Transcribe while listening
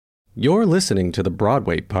You're listening to the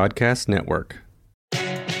Broadway Podcast Network.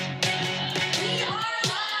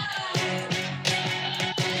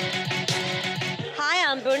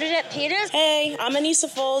 Peters. Hey, I'm Anissa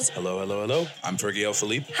Foles. Hello. I'm Fergie El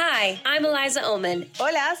Philippe. Hi, I'm Eliza Ullman.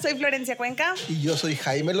 Hola, soy Florencia Cuenca. Y yo soy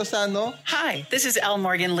Jaime Lozano. Hi, this is L.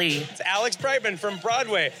 Morgan Lee. It's Alex Brightman from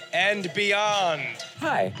Broadway and beyond.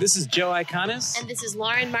 Hi, this is Joe Iconis. And this is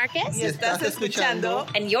Lauren Marcus. Y estás escuchando.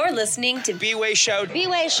 And you're listening to B-Way Show.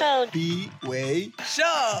 B-Way Show. B-Way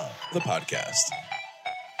Show. The podcast.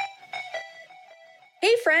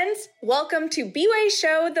 Hey friends, welcome to B-Way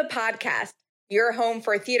Show, the podcast. Your home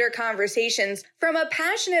for theater conversations from a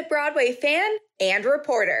passionate Broadway fan and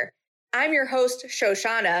reporter. I'm your host,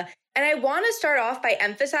 Shoshana, and I want to start off by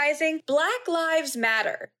emphasizing Black Lives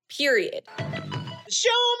Matter, period. The show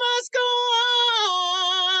must go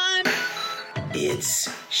on! It's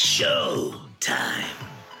show time.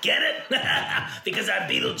 Get it? Because I'm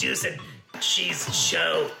Beetlejuice and she's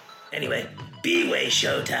show. Anyway, B-Way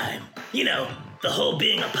show time. You know, the whole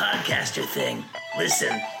being a podcaster thing.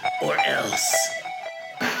 Listen, or else.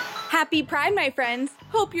 Happy Pride, my friends.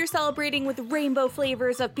 Hope you're celebrating with rainbow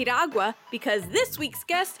flavors of piragua, because this week's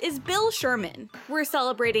guest is Bill Sherman. We're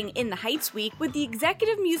celebrating In the Heights week with the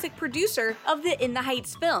executive music producer of the In the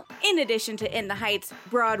Heights film. In addition to In the Heights,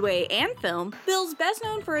 Broadway, and film, Bill's best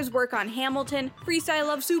known for his work on Hamilton, Freestyle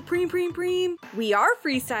Love Supreme, We Are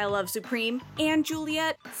Freestyle Love Supreme, and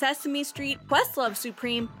Juliet, Sesame Street, Questlove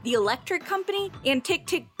Supreme, The Electric Company, and Tick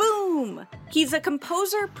Tick Boom! He's a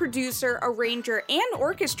composer, producer, arranger, and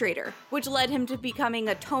orchestrator, which led him to becoming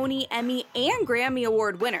a Tony, Emmy, and Grammy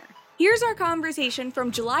Award winner. Here's our conversation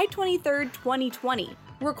from July 23rd, 2020,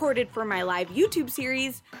 recorded for my live YouTube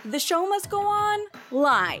series, The Show Must Go On,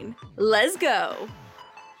 Line. Let's go!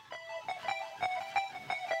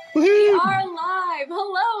 We are live!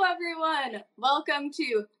 Hello, everyone! Welcome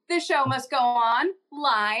to The Show Must Go On,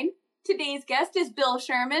 Line. Today's guest is Bill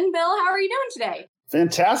Sherman. Bill, how are you doing today?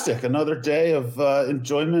 Fantastic. Another day of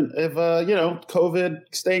enjoyment of, COVID,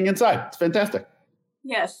 staying inside. It's fantastic.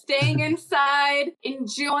 Yes, staying inside,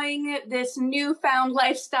 enjoying this newfound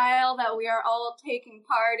lifestyle that we are all taking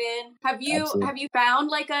part in. Have you found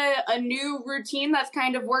like a new routine that's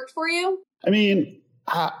kind of worked for you? I mean,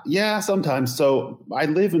 yeah, sometimes. So I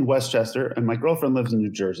live in Westchester and my girlfriend lives in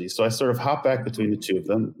New Jersey. So I sort of hop back between the two of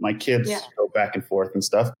them. My kids go back and forth and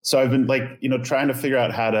stuff. So I've been trying to figure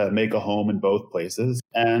out how to make a home in both places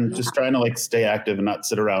and just trying to stay active and not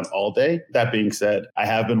sit around all day. That being said, I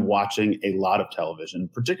have been watching a lot of television,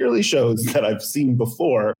 particularly shows that I've seen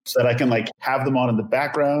before so that I can have them on in the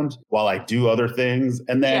background while I do other things.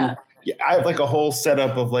 And then I have a whole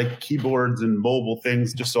setup of keyboards and mobile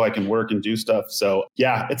things just so I can work and do stuff. So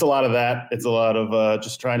yeah, it's a lot of that. It's a lot of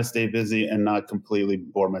just trying to stay busy and not completely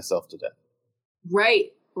bore myself to death. Right.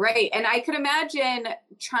 And I could imagine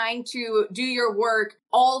trying to do your work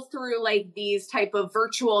all through these type of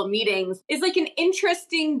virtual meetings is an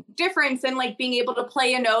interesting difference in being able to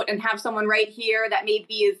play a note and have someone right here that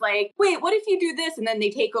maybe is wait, what if you do this? And then they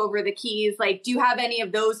take over the keys. Do you have any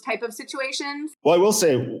of those type of situations? Well, I will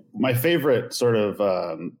say my favorite sort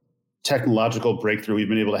of technological breakthrough we've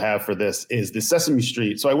been able to have for this is the Sesame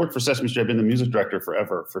Street. So I worked for Sesame Street. I've been the music director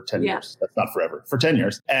for 10 years. That's not forever, for 10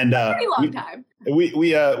 years. And pretty long time.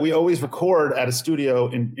 We always record at a studio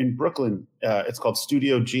in Brooklyn. It's called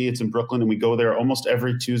Studio G. It's in Brooklyn. And we go there almost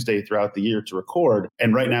every Tuesday throughout the year to record.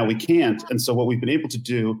 And right now we can't. And so what we've been able to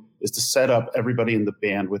do is to set up everybody in the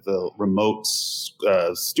band with a remote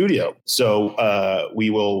studio. So we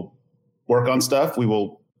will work on stuff. We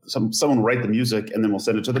will someone will write the music and then we'll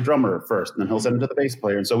send it to the drummer first and then he'll send it to the bass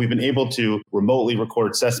player. And so we've been able to remotely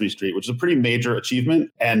record Sesame Street, which is a pretty major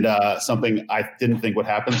achievement and something I didn't think would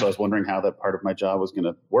happen. So I was wondering how that part of my job was going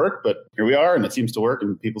to work, but here we are and it seems to work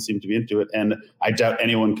and people seem to be into it. And I doubt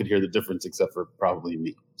anyone could hear the difference except for probably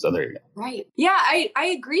me. So there you go. Right. Yeah,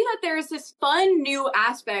 I agree that there's this fun new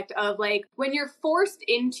aspect of when you're forced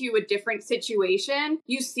into a different situation,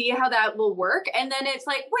 you see how that will work. And then it's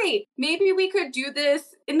wait, maybe we could do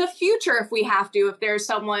this in the future if we have to, if there's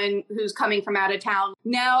someone who's coming from out of town.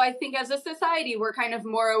 Now, I think as a society, we're kind of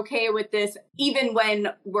more okay with this, even when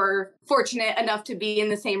we're fortunate enough to be in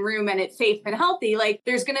the same room and it's safe and healthy.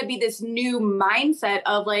 There's going to be this new mindset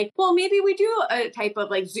of well, maybe we do a type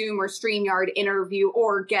of Zoom or StreamYard interview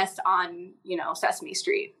or guest on, Sesame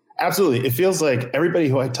Street. Absolutely. It feels like everybody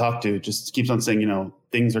who I talk to just keeps on saying,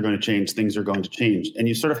 things are going to change, things are going to change. And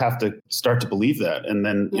you sort of have to start to believe that and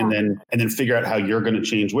then figure out how you're going to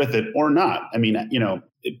change with it or not. I mean,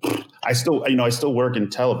 I still work in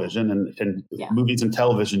television and movies and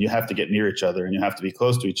television, you have to get near each other and you have to be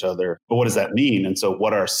close to each other. But what does that mean? And so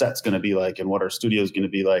what are sets going to be like and what are studios going to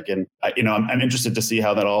be like? And I'm interested to see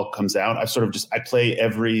how that all comes out. I play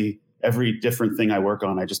every different thing I work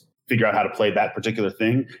on. I just figure out how to play that particular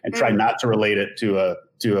thing and try not to relate it to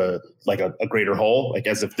a greater whole, like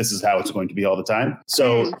as if this is how it's going to be all the time.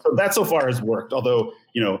 So that so far has worked. Although,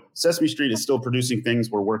 Sesame Street is still producing things.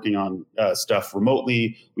 We're working on stuff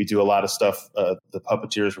remotely. We do a lot of stuff. The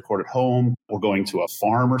puppeteers record at home. We're going to a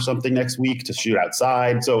farm or something next week to shoot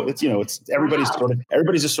outside. So it's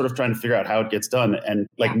everybody's just sort of trying to figure out how it gets done. And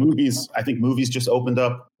like movies, I think movies just opened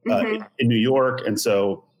up in New York. And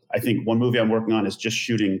so I think one movie I'm working on is just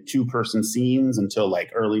shooting 2-person scenes until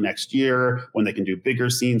like early next year when they can do bigger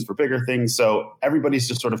scenes for bigger things. So everybody's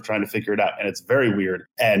just sort of trying to figure it out. And it's very weird.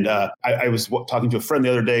 And I was talking to a friend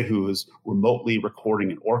the other day who was remotely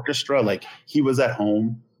recording an orchestra. Like he was at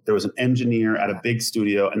home. There was an engineer at a big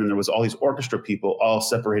studio. And then there was all these orchestra people all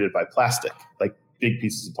separated by plastic, like big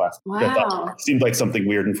pieces of plastic. Wow. Seemed like something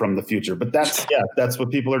weird and from the future. But that's what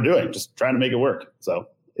people are doing, just trying to make it work. So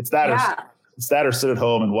it's that or sit at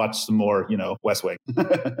home and watch some more, West Wing.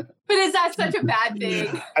 But is that such a bad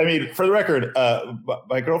thing? I mean, for the record,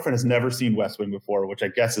 my girlfriend has never seen West Wing before, which I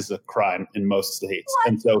guess is a crime in most states.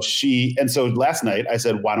 What? And so last night I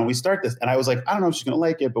said, why don't we start this? And I was like, I don't know if she's going to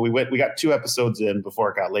like it, but we got 2 episodes in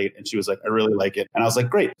before it got late. And she was like, I really like it. And I was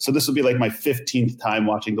like, great. So this will be like my 15th time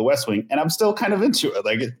watching the West Wing. And I'm still kind of into it.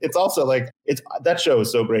 Like, it's also like, that show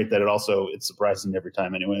is so great that it surprises me every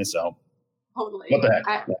time anyway. So. Totally. What the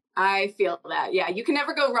heck? I feel that. Yeah, you can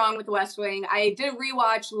never go wrong with West Wing. I did a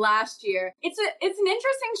rewatch last year. It's an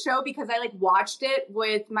interesting show because I watched it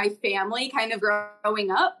with my family kind of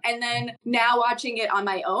growing up, and then now watching it on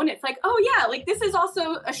my own, it's like, oh yeah, this is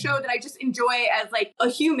also a show that I just enjoy as a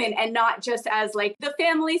human and not just as the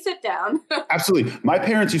family sit down. Absolutely. My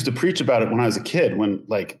parents used to preach about it when I was a kid and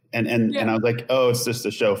I was like, oh, it's just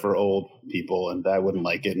a show for old people and I wouldn't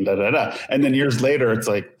like it and da da da. And then years later, it's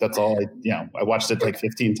like, that's all I watched it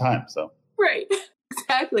 15 times. So right.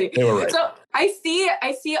 Exactly. They were right. So I see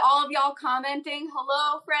all of y'all commenting.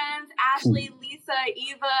 Hello, friends. Ashley, Lisa,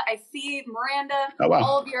 Eva. I see Miranda. Oh, wow.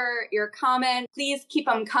 All of your comments. Please keep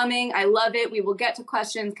them coming. I love it. We will get to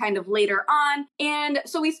questions kind of later on. And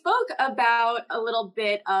so we spoke about a little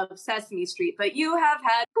bit of Sesame Street, but you have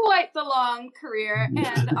had quite the long career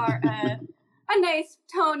and are a nice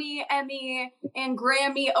Tony, Emmy, and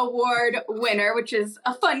Grammy Award winner, which is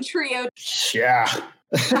a fun trio. Yeah.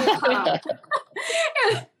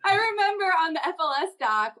 I remember on the FLS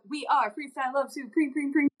doc, we are Freestyle Love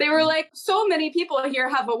Supreme. They were like, so many people here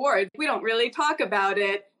have awards. We don't really talk about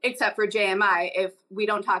it, except for JMI. If we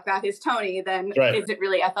don't talk about his Tony, then is it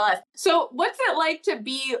really FLS? So what's it like to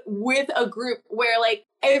be with a group where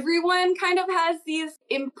everyone kind of has these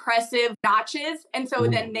impressive notches, and so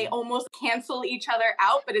then they almost cancel each other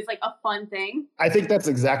out, but it's a fun thing? I think that's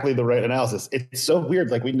exactly the right analysis. It's so weird.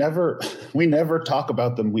 We never talk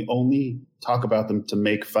about them. We only talk about them to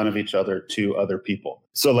make fun of each other to other people.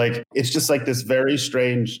 So it's just this very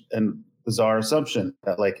strange and bizarre assumption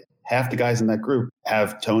that half the guys in that group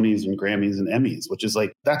have Tonys and Grammys and Emmys, which is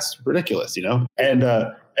that's ridiculous, And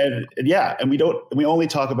we only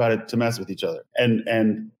talk about it to mess with each other.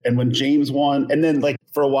 And when James won, and then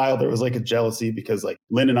for a while there was a jealousy because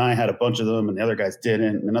Lynn and I had a bunch of them and the other guys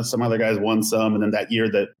didn't, and then some other guys won some, and then that year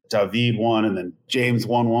that David won, and then James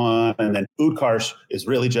won one, and then Utkarsh is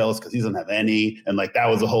really jealous because he doesn't have any, and that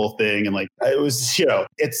was the whole thing, and it was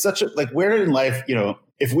it's such a where in life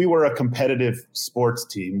if we were a competitive sports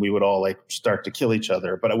team, we would all start to kill each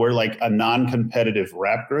other. But we're a non-competitive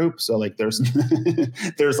rap group. So there's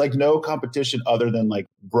there's no competition other than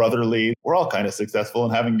brotherly. We're all kind of successful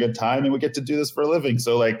and having a good time, and we get to do this for a living.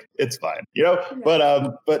 So it's fine,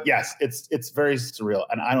 But yes, it's very surreal,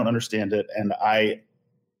 and I don't understand it, and I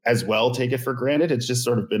as well take it for granted. It's just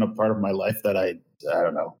sort of been a part of my life that I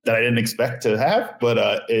don't know, that I didn't expect to have,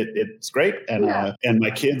 but it's great. And and my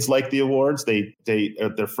kids like the awards.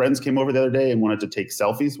 Their friends came over the other day and wanted to take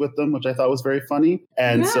selfies with them, which I thought was very funny.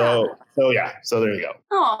 And so there you go.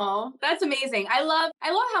 Oh, that's amazing. I love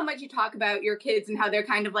how much you talk about your kids and how they're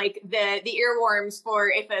kind of the earworms for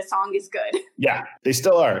if a song is good. Yeah, they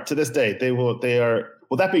still are to this day. They are.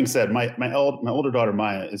 Well, that being said, my older daughter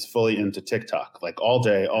Maya is fully into TikTok, all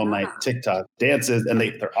day, all night TikTok dances, and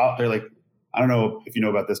they're I don't know if you know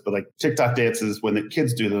about this, but like TikTok dances, when the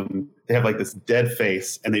kids do them, they have like this dead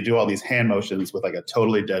face and they do all these hand motions with like a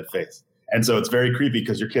totally dead face. And so it's very creepy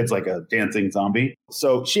because your kid's like a dancing zombie.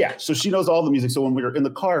 So she knows all the music. So when we were in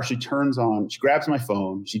the car, she grabs my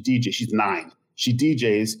phone, she DJs, she's 9. She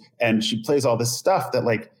DJs and she plays all this stuff that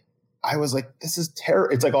like, I was like, this is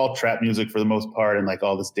terrible. It's like all trap music for the most part and like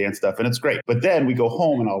all this dance stuff. And it's great. But then we go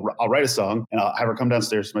home and I'll write a song and I'll have her come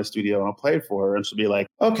downstairs to my studio and I'll play it for her. And she'll be like,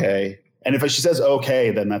 okay. And if she says okay,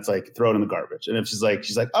 then that's like throw it in the garbage. And if she's like,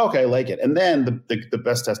 okay, I like it. And then the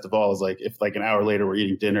best test of all is like if like an hour later we're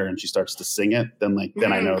eating dinner and she starts to sing it, then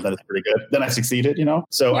I know that it's pretty good. Then I succeeded, you know?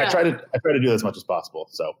 So I try to do that as much as possible.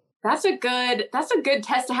 So that's a good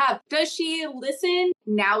test to have. Does she listen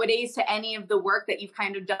nowadays to any of the work that you've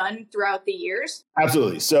kind of done throughout the years?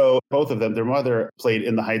 Absolutely. So both of them, their mother played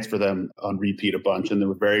In the Heights for them on repeat a bunch, and they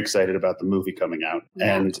were very excited about the movie coming out.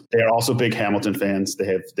 Yeah. And they are also big Hamilton fans.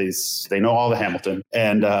 They know all the Hamilton,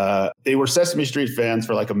 and they were Sesame Street fans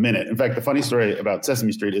for like a minute. In fact, the funny story about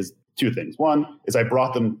Sesame Street is 2 things. One is I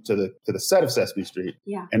brought them to the set of Sesame Street.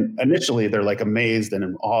 Yeah. And initially they're like amazed and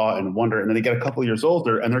in awe and wonder. And then they get a couple years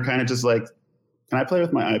older and they're kind of just like, can I play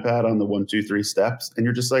with my iPad on the 1, 2, 3 steps? And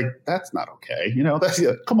you're just like, that's not okay. You know,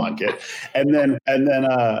 come on, kid. And then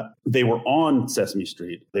they were on Sesame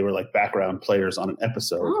Street. They were like background players on an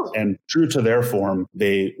episode. Oh. And true to their form,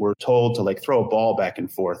 they were told to like throw a ball back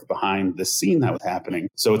and forth behind the scene that was happening.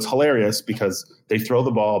 So it's hilarious because they throw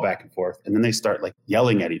the ball back and forth and then they start like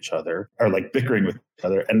yelling at each other or like bickering with each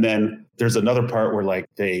other. And then there's another part where like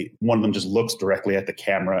one of them just looks directly at the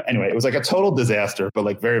camera. Anyway, it was like a total disaster, but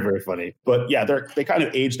like very, very funny. But yeah, they kind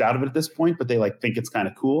of aged out of it at this point, but they like think it's kind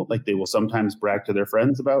of cool. Like they will sometimes brag to their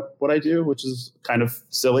friends about what I do, which is kind of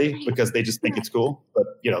silly because they just think it's cool, but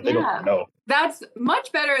you know, they don't know. That's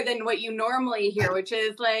much better than what you normally hear, which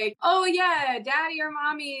is like, oh yeah, daddy or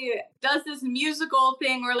mommy does this musical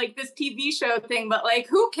thing or like this TV show thing, but like,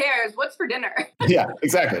 who cares? What's for dinner? Yeah,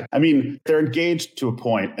 exactly. I mean, they're engaged to a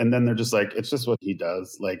point and then they're just like, it's just what he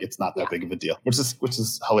does. Like, it's not that big of a deal, which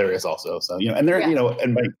is hilarious also. So, you know, and they're, you know,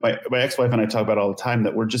 and my ex-wife and I talk about all the time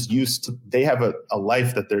that we're just used to, they have a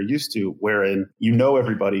life that they're used to wherein you know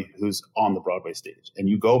everybody who's on the Broadway stage and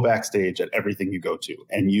you go backstage at everything you go to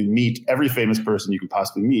and you meet every famous person you can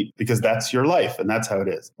possibly meet because that's your life and that's how it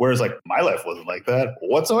is. Whereas like my life wasn't like that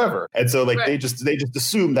whatsoever. And so like they just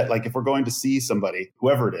assume that like if we're going to see somebody,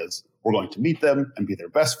 whoever it is, we're going to meet them and be their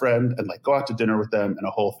best friend and like go out to dinner with them and a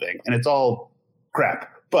whole thing. And it's all crap.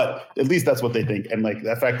 But at least that's what they think. And like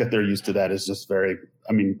the fact that they're used to that is just we're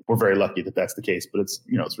very lucky that that's the case, but it's,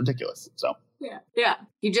 you know, it's ridiculous. So yeah.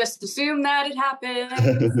 You just assume that it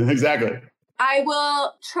happened. Exactly. I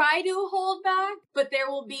will try to hold back, but there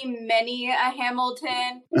will be many a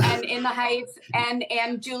Hamilton and In the Heights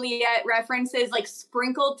and Juliet references like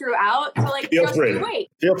sprinkled throughout. So like, feel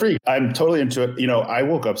free. I'm totally into it. You know, I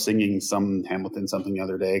woke up singing some Hamilton something the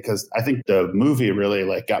other day because I think the movie really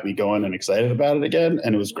like got me going and excited about it again,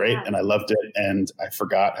 and it was great, and I loved it, and I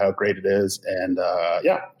forgot how great it is, and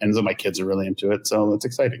and so my kids are really into it, so it's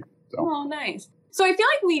exciting. So. Oh, nice. So I feel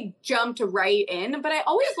like we jumped right in, but I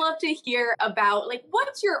always love to hear about, like,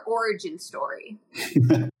 what's your origin story?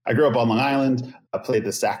 I grew up on Long Island. I played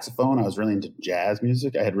the saxophone. I was really into jazz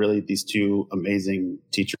music. I had really these 2 amazing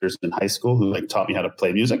teachers in high school who like taught me how to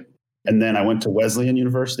play music. And then I went to Wesleyan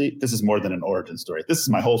University. This is more than an origin story. This is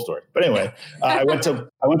my whole story. But anyway, I went to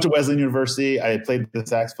Wesleyan University. I played the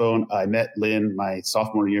saxophone. I met Lynn my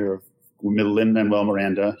sophomore year of Lin-Manuel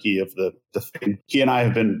Miranda, he of the thing. He and I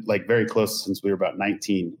have been like very close since we were about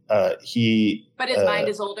 19. But his mind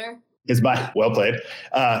is older. His mind, well played.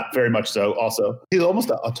 Very much so also. He's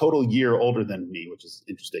almost a total year older than me, which is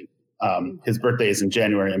interesting. His birthday is in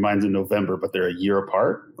January and mine's in November, but they're a year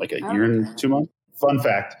apart, like a year and 2 months. Fun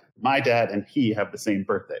fact, my dad and he have the same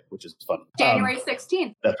birthday, which is funny. January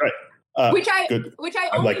 16th. That's right. Which I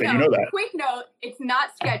only know. You know that. Quick note, it's not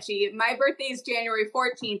sketchy. My birthday is January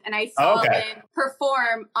 14th, and I saw Lynn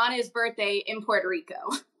perform on his birthday in Puerto Rico.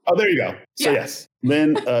 Oh, there you go. So yes,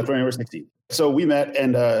 Lynn, January 16th. So we met,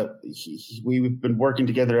 and we've been working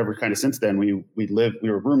together ever kind of since then. We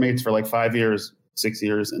were roommates for like 5 years, 6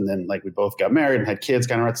 years, and then like we both got married and had kids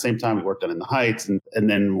kind of at the same time. We worked on In the Heights, and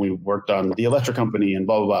then we worked on the Electric Company and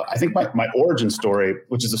blah, blah, blah. I think my origin story,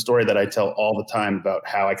 which is a story that I tell all the time about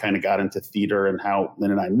how I kind of got into theater and how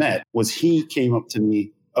Lynn and I met, was he came up to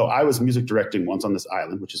me. Oh, I was music directing once on this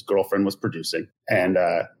island, which his girlfriend was producing. And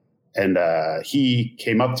he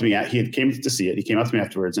came up to me, he came to see it. He came up to me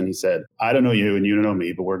afterwards and he said, I don't know you and you don't know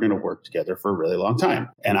me, but we're going to work together for a really long time.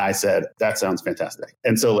 And I said, that sounds fantastic.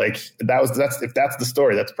 And so like, if that's the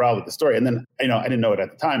story, that's probably the story. And then, you know, I didn't know it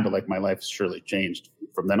at the time, but like my life surely changed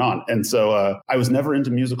from then on. And so I was never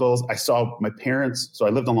into musicals. I saw my parents. So I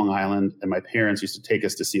lived on Long Island, and my parents used to take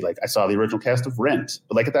us to see, like, I saw the original cast of Rent.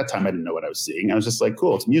 But like at that time, I didn't know what I was seeing. I was just like,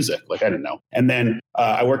 cool, it's music. Like, I didn't know. And then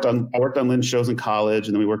I worked on Lynn's shows in college,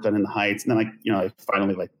 and then we worked on In the Heights. And then I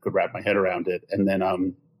finally like could wrap my head around it. And then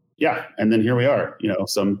and then here we are,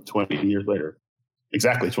 some 20 years later.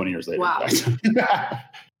 Exactly 20 years later. Wow.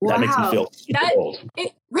 That makes me feel super old.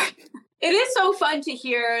 It is so fun to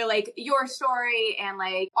hear like your story and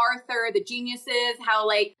like Arthur, the geniuses, how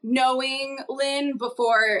like knowing Lynn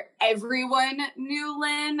before everyone knew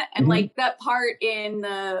Lynn, and like that part in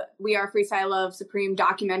the We Are Freestyle Love Supreme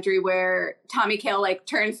documentary where Tommy Kail like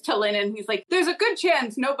turns to Lynn and he's like, there's a good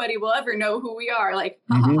chance nobody will ever know who we are. Like,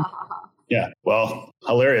 ha ha ha ha ha. Yeah. Well,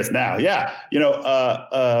 hilarious now. Yeah.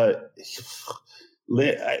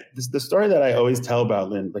 Lynn, the story that I always tell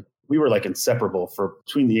about Lynn, like, we were like inseparable for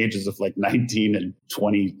between the ages of like 19 and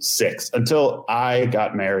 26 until I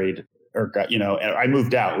got married and I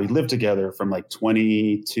moved out. We lived together from like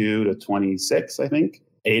 22 to 26, I think,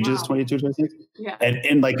 ages 22 to 26. Yeah. And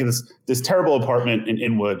in like this terrible apartment in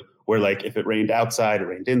Inwood where like if it rained outside, it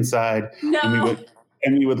rained inside. No.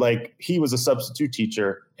 And we would like, he was a substitute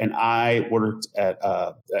teacher and I worked at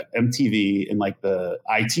MTV in like the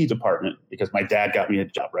IT department because my dad got me a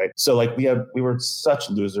job, right? So like we were such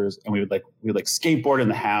losers, and we would skateboard in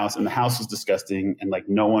the house, and the house was disgusting, and like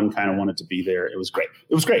no one kind of wanted to be there. It was great.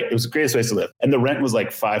 It was the greatest place to live. And the rent was like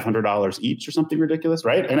 $500 each or something ridiculous,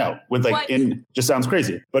 right? I know. With like just sounds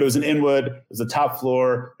crazy. But it was in Inwood. It was the top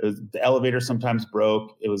floor. The elevator sometimes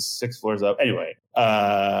broke. It was 6 floors up. Anyway,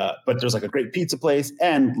 but there's like a great pizza place,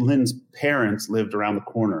 and Lynn's parents lived around the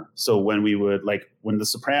corner. So when we would when The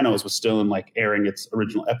Sopranos was still in like airing its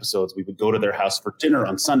original episodes, we would go to their house for dinner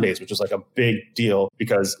on Sundays, which was like a big deal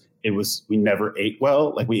because we never ate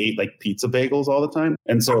well. Like we ate like pizza bagels all the time.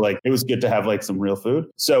 And so like it was good to have like some real food.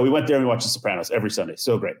 So we went there and we watched The Sopranos every Sunday.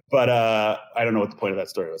 So great. But I don't know what the point of that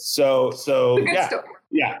story was. So yeah. Story.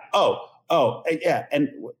 Yeah. Oh, yeah. And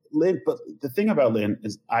Lynn, but the thing about Lynn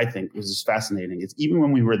is, I think, was just fascinating is even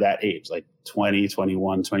when we were that age, like 20,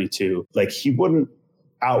 21, 22, like he wouldn't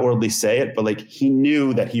outwardly say it, but like he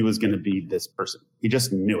knew that he was going to be this person. He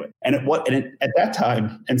just knew it. And at that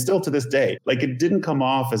time, and still to this day, like it didn't come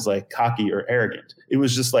off as like cocky or arrogant. It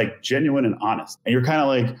was just like genuine and honest. And you're kind of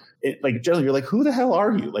like, generally, you're like, who the hell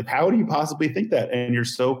are you? Like, how do you possibly think that? And you're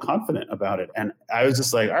so confident about it. And I was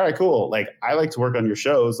just like, all right, cool. Like, I like to work on your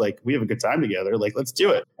shows. Like, we have a good time together. Like, let's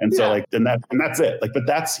do it. And so like, and that's it. Like, but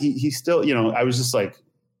that's, he still, I was just like,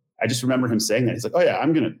 I just remember him saying that. He's like, oh yeah,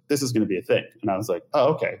 this is going to be a thing. And I was like,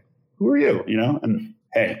 oh, okay. Who are you? And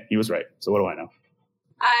hey, he was right. So what do I know?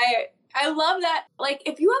 I love that. Like,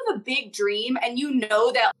 if you have a big dream and you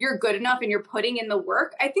know that you're good enough and you're putting in the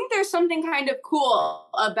work, I think there's something kind of cool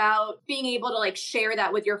about being able to like share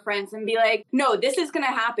that with your friends and be like, no, this is going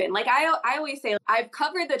to happen. Like I always say, I've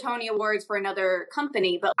covered the Tony Awards for another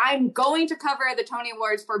company, but I'm going to cover the Tony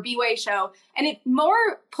Awards for B-Way Show. And it's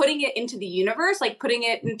more putting it into the universe, like putting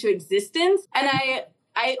it into existence. And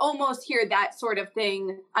I almost hear that sort of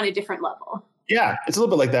thing on a different level. Yeah, it's a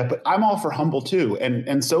little bit like that, but I'm all for humble too,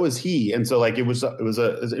 and so is he. And so like it was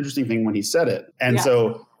an interesting thing when he said it, and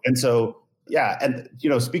yeah, and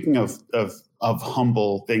speaking of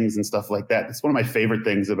humble things and stuff like that, it's one of my favorite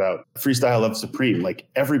things about Freestyle Love Supreme. Like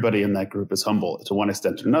everybody in that group is humble to one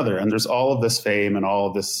extent or another, and there's all of this fame and all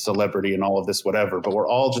of this celebrity and all of this whatever, but we're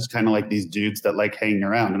all just kind of like these dudes that like hanging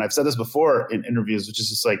around. And I've said this before in interviews, which is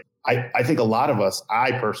just like. I think a lot of us,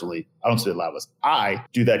 I personally, I don't say a lot of us, I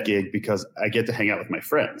do that gig because I get to hang out with my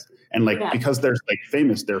friends. And because they're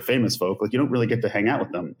famous folk, like you don't really get to hang out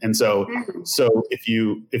with them. And so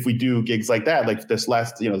if we do gigs like that, like this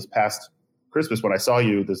past Christmas when I saw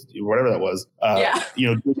you, whatever that was,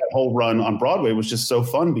 doing that whole run on Broadway was just so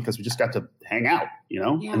fun because we just got to hang out,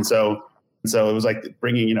 Yeah. And so it was like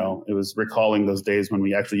bringing, it was recalling those days when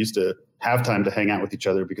we actually used to have time to hang out with each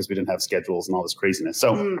other because we didn't have schedules and all this craziness.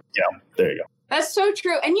 So, there you go. That's so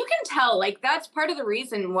true. And you can tell, like, that's part of the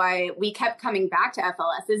reason why we kept coming back to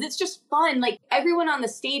FLS is it's just fun. Like, everyone on the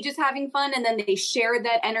stage is having fun, and then they share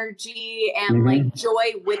that energy and, like,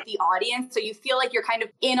 joy with the audience. So you feel like you're kind of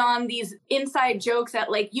in on these inside jokes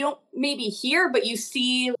that, like, you don't maybe hear, but you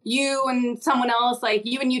see you and someone else, like,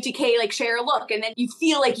 you and UTK, like, share a look, and then you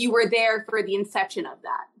feel like you were there for the inception of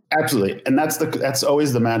that. Absolutely. And that's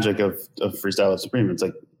always the magic of Freestyle Love Supreme. It's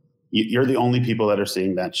like, you're the only people that are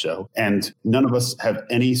seeing that show, and none of us have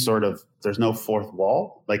any sort of, there's no fourth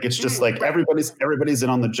wall. Like, it's just like everybody's in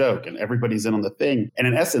on the joke and everybody's in on the thing. And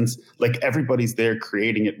in essence, like everybody's there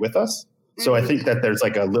creating it with us. So I think that there's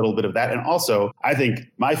like a little bit of that. And also I think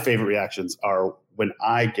my favorite reactions are when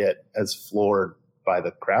I get as floored by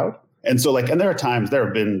the crowd. And so like, and there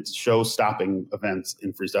have been show-stopping events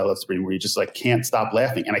in Freestyle Love Supreme where you just like can't stop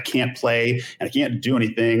laughing, and I can't play and I can't do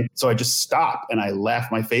anything. So I just stop and I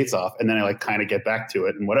laugh my face off, and then I like kind of get back to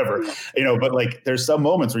it and whatever, but like there's some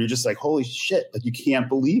moments where you're just like, holy shit, like you can't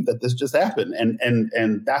believe that this just happened.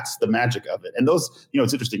 And that's the magic of it. And those,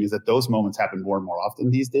 what's interesting is that those moments happen more and more often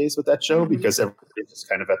these days with that show, because everybody's just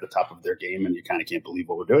kind of at the top of their game and you kind of can't believe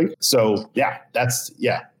what we're doing. So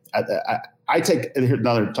I take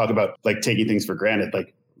another talk about like taking things for granted.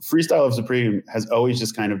 Like Freestyle of Supreme has always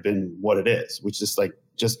just kind of been what it is, which is like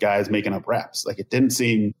just guys making up raps. Like it didn't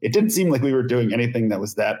seem like we were doing anything that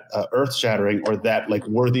was that earth shattering or that like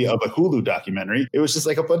worthy of a Hulu documentary. It was just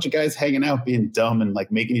like a bunch of guys hanging out, being dumb and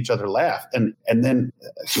like making each other laugh. And then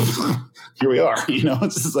here we are.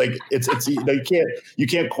 It's just like it's you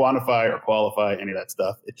can't quantify or qualify any of that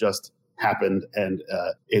stuff. It just happened, and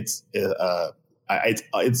it's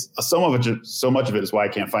so much of it is why I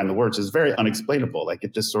can't find the words. It's very unexplainable. Like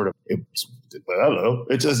it just sort of, I don't know.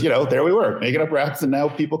 It just, there we were making up raps, and now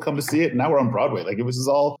people come to see it, and now we're on Broadway. Like it was just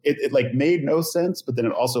all, it like made no sense, but then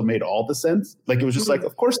it also made all the sense. Like it was just like,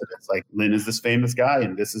 of course it is. Like Lynn is this famous guy,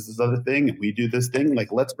 and this is this other thing, and we do this thing.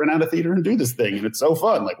 Like let's rent out a theater and do this thing, and it's so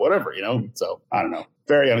fun. Like whatever, So I don't know.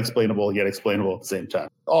 Very unexplainable, yet explainable at the same time.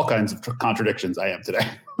 All kinds of contradictions I am today.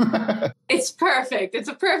 It's perfect. It's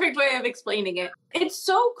a perfect way of explaining it. It's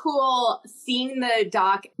so cool seeing the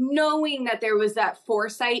doc, knowing that there was that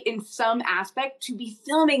foresight in some aspect to be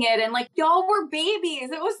filming it. And like, y'all were babies.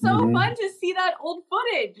 It was so fun to see that old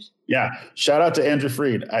footage. Yeah. Shout out to Andrew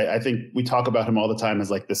Freed. I think we talk about him all the time as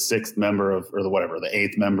like the 6th member of, or the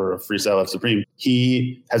 8th member of Freestyle Love Supreme.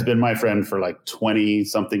 He has been my friend for like 20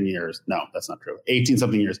 something years. No, that's not true. 18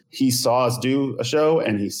 something years. He saw us do a show,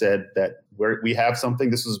 and he said that we have something.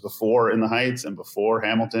 This was before In the Heights and before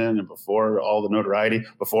Hamilton and before all the notoriety,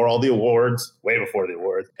 before all the awards, way before the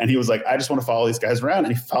awards. And he was like, I just want to follow these guys around.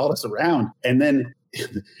 And he followed us around. And then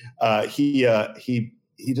he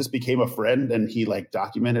just became a friend, and he like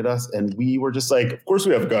documented us, and we were just like, of course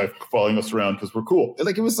we have a guy following us around because we're cool. And,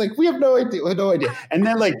 like it was like we had no idea. And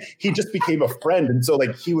then like he just became a friend, and so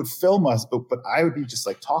like he would film us, but I would be just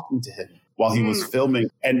like talking to him while he was filming,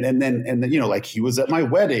 and then like he was at my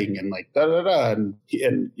wedding, and like and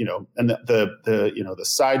the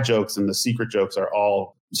side jokes and the secret jokes are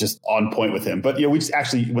all just on point with him. But we just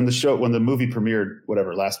actually, when the movie premiered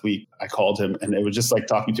last week, I called him, and it was just like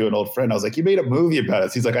talking to an old friend. I was like, you made a movie about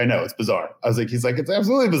us. He's like, I know, it's bizarre. I was like, he's like, it's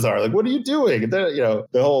absolutely bizarre. Like, what are you doing? And then, the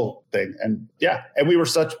whole thing. And yeah, and we were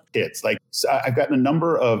such kids. Like, so I've gotten a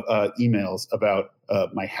number of emails about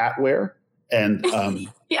my hat wear. And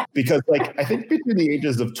because like, I think between the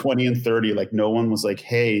ages of 20 and 30, like no one was like,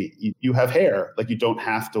 hey, you have hair. Like you don't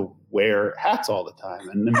have to wear hats all the time.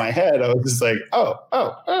 And in my head, I was just like, oh,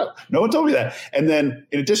 no one told me that. And then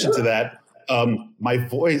in addition to that, my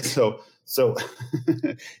voice, so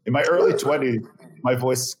in my early 20s, my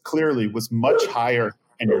voice clearly was much higher,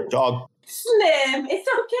 and your dog. Slim, it's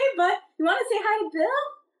okay, but you want to say hi to Bill?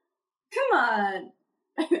 Come on.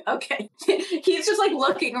 Okay. He's just like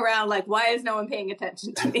looking around like, why is no one paying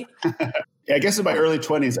attention to me? Yeah, I guess in my early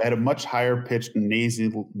 20s, I had a much higher pitched,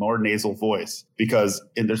 more nasal voice, because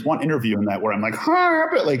there's one interview in that where I'm like,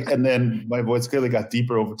 and then my voice clearly got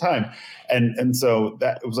deeper over time. And so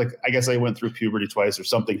that it was like, I guess I went through puberty twice or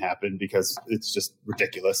something happened, because it's just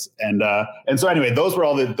ridiculous. And so anyway, those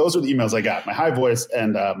are the emails I got, my high voice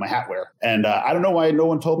and my hat wear. And I don't know why no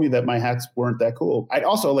one told me that my hats weren't that cool. I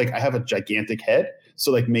also I have a gigantic head.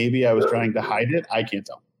 So like maybe I was trying to hide it. I can't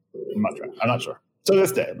tell. I'm not sure. To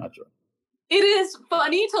this day, I'm not sure. It is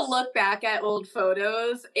funny to look back at old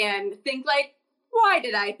photos and think like, why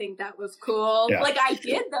did I think that was cool? Yeah. Like I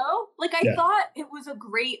did though. Like I thought it was a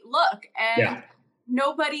great look, and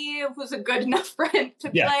nobody was a good enough friend to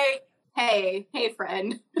play. Hey,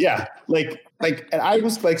 friend. Yeah. Like, and I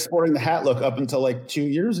was like sporting the hat look up until like 2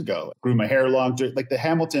 years ago. Grew my hair long, like there's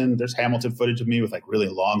Hamilton footage of me with like really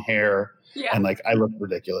long hair. Yeah. And like I look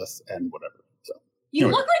ridiculous and whatever. So you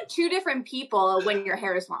look like two different people when your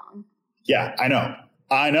hair is long. Yeah, I know.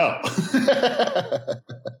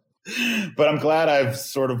 But I'm glad I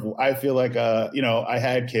feel like, I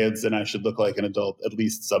had kids and I should look like an adult at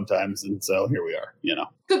least sometimes. And so here we are,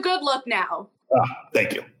 It's a good look now.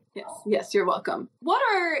 Thank you. Yes, you're welcome. What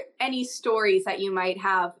are any stories that you might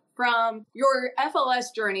have from your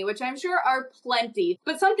FLS journey, which I'm sure are plenty,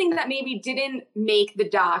 but something that maybe didn't make the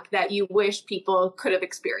doc that you wish people could have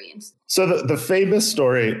experienced? So the famous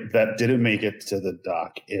story that didn't make it to the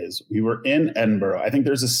doc is we were in Edinburgh. I think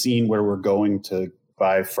there's a scene where we're going to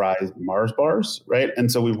buy fries, Mars bars, right?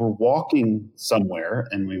 And so we were walking somewhere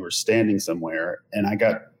and we were standing somewhere and I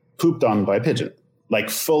got pooped on by a pigeon. like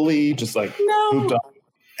fully just like pooped on.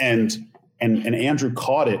 And Andrew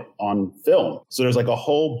caught it on film. So there's like a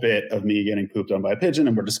whole bit of me getting pooped on by a pigeon,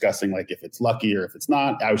 and we're discussing like if it's lucky or if it's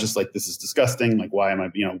not. I was just like, this is disgusting. Like, why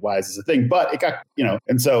is this a thing? But it got,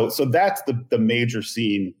 and so that's the major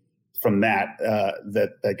scene from that,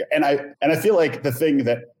 and I feel like the thing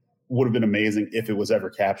that would have been amazing if it was ever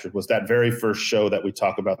captured was that very first show that we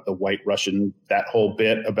talk about, the White Russian, that whole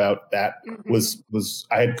bit about that was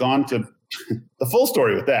I had gone to the full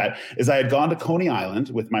story with that is I had gone to Coney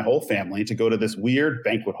Island with my whole family to go to this weird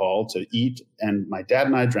banquet hall to eat. And my dad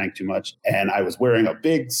and I drank too much. And I was wearing a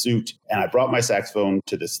big suit. And I brought my saxophone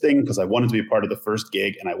to this thing because I wanted to be a part of the first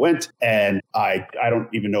gig. And I went, and I don't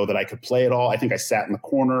even know that I could play at all. I think I sat in the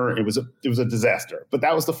corner. It was a disaster. But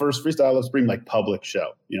that was the first Freestyle Love Supreme like public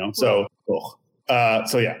show, So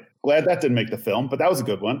yeah, glad that didn't make the film, but that was a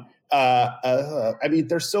good one. I mean,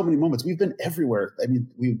 there's so many moments. We've been everywhere. I mean,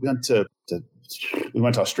 we went to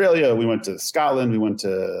Australia, we went to Scotland, we went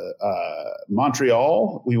to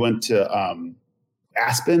Montreal, we went to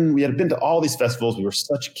Aspen. We had been to all these festivals. We were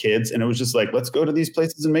such kids, and it was just like, let's go to these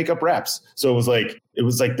places and make up raps. So it was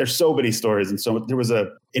like there's so many stories. And so there was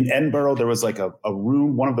in Edinburgh, there was like a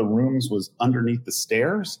room. One of the rooms was underneath the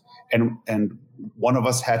stairs, and one of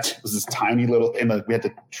us was this tiny little, and like we had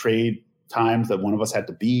to trade times that one of us had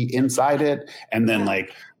to be inside it. And then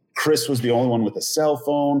like Chris was the only one with a cell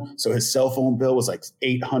phone. So his cell phone bill was like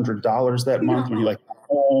 $800 that month when he like got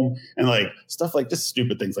home, and like stuff like just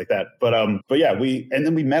stupid things like that. But yeah, we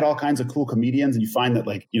met all kinds of cool comedians, and you find that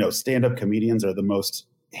like, stand-up comedians are the most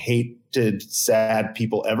hated, sad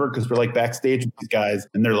people ever. Cause we're like backstage with these guys,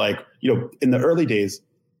 and they're like, in the early days,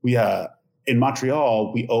 we, in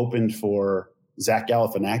Montreal, we opened for Zach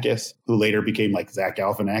Galifianakis, who later became like Zach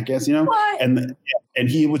Galifianakis, What? And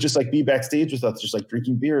he would just like be backstage with us, just like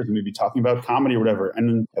drinking beers, and we'd be talking about comedy or whatever. And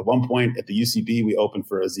then at one point at the UCB, we opened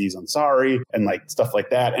for Aziz Ansari and like stuff like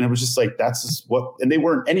that. And it was just like, that's just and they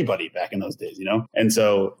weren't anybody back in those days, And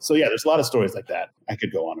so yeah, there's a lot of stories like that. I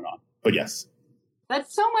could go on and on, but yes.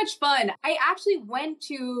 That's so much fun. I actually went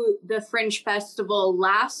to the Fringe Festival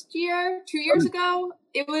last year, 2 years ago.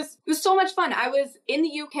 It was so much fun. I was in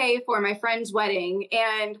the UK for my friend's wedding,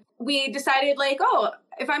 and we decided like,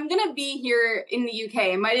 if I'm going to be here in the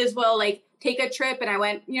UK, I might as well like take a trip. And I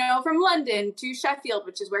went, from London to Sheffield,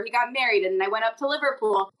 which is where he got married. And I went up to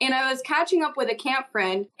Liverpool, and I was catching up with a camp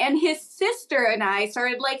friend, and his sister and I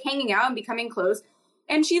started like hanging out and becoming close.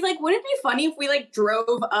 And she's like, wouldn't it be funny if we like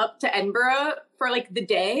drove up to Edinburgh for like the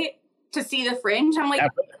day to see the Fringe? I'm like,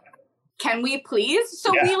 can we please?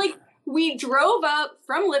 So we drove up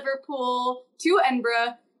from Liverpool to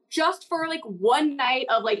Edinburgh just for like one night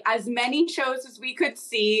of like as many shows as we could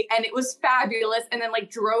see. And it was fabulous. And then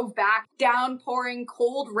like drove back, downpouring,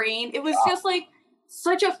 cold rain. It was just like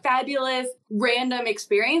such a fabulous random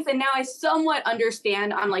experience. And now I somewhat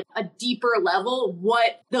understand on like a deeper level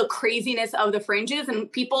what the craziness of the Fringe is, and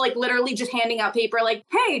people like literally just handing out paper like,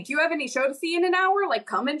 hey, do you have any show to see in an hour? Like,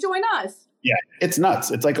 come and join us. Yeah, it's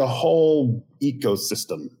nuts. It's like a whole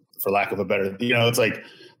ecosystem, for lack of a better, it's like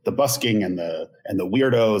the busking and the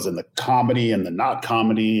weirdos and the comedy and the not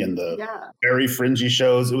comedy and the very fringy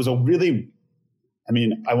shows. It was a really,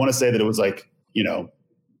 I want to say that it was like,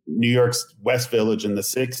 New York's West Village in the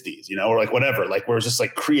 60s, or like whatever, like where it's just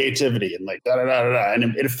like creativity and like da-da-da-da-da.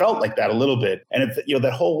 And it felt like that a little bit. And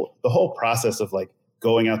the whole process of like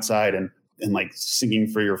going outside and like singing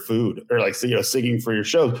for your food or like, singing for your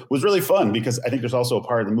shows was really fun, because I think there's also a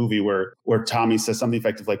part of the movie where Tommy says something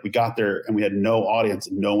effective like, we got there and we had no audience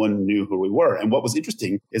and no one knew who we were. And what was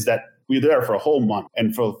interesting is that we were there for a whole month.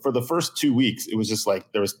 And for the first 2 weeks, it was just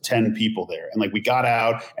like there was 10 people there. And like we got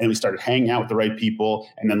out and we started hanging out with the right people.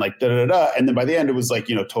 And then like da-da-da-da. And then by the end, it was like,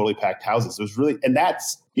 totally packed houses. It was really, and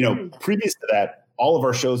that's, previous to that, all of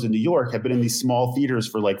our shows in New York have been in these small theaters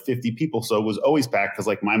for like 50 people. So it was always packed because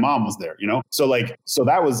like my mom was there, So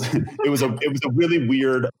that was, it was a really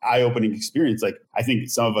weird, eye-opening experience. Like I think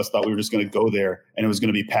some of us thought we were just going to go there and it was going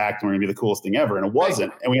to be packed and we're going to be the coolest thing ever. And it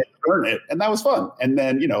wasn't. And we had to earn it. And that was fun. And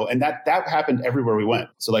then, and that happened everywhere we went.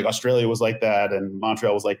 So like Australia was like that and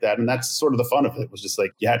Montreal was like that. And that's sort of the fun of it. It was just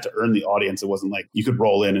like, you had to earn the audience. It wasn't like you could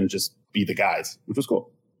roll in and just be the guys, which was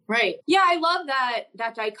cool. Right. Yeah, I love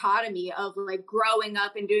that dichotomy of like growing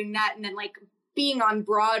up and doing that, and then like being on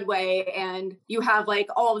Broadway, and you have like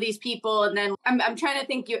all of these people, and then I'm trying to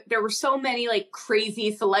think. There were so many like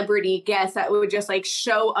crazy celebrity guests that would just like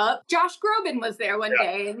show up. Josh Groban was there one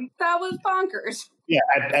day, and that was bonkers. Yeah,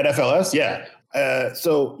 at FLS, yeah.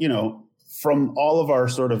 So from all of our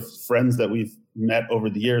sort of friends that we've met over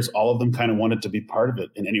the years, all of them kind of wanted to be part of it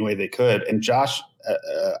in any way they could. And Josh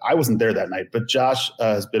I wasn't there that night, but Josh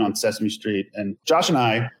has been on Sesame Street. And Josh and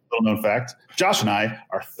I, little known fact, Josh and I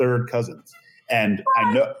are third cousins. And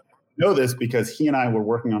I know this because he and I were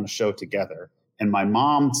working on a show together. And my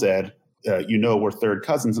mom said, we're third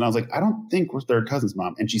cousins. And I was like, I don't think we're third cousins,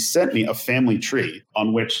 Mom. And she sent me a family tree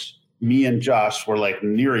on which me and Josh were like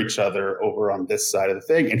near each other over on this side of the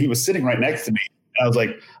thing. And he was sitting right next to me. And I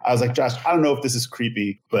was like, Josh, I don't know if this is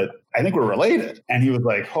creepy, but I think we're related. And he was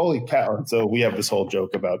like, holy cow. And so we have this whole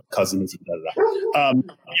joke about cousins and da-da-da.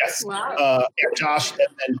 Yes. Wow. Josh. And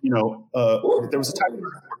then, there was a time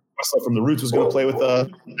where Russell from The Roots was going to play with I'm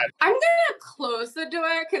going to close the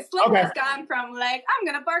door because Slim has gone from like, I'm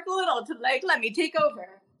going to bark a little to like, let me take over.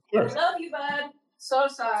 Sure. I love you, bud. So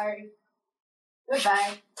sorry.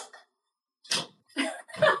 Goodbye.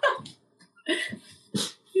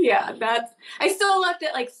 Yeah, I still left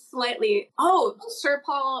it like slightly. Oh, Sir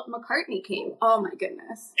Paul McCartney came. Oh my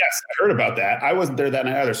goodness. Yes, I heard about that. I wasn't there that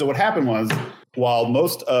night either. So what happened was, while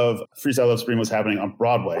most of Freestyle Love Supreme was happening on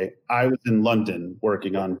Broadway, I was in London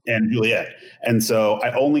working on Anne and Juliet. And so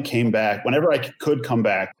I only came back whenever I could come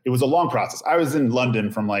back. It was a long process. I was in London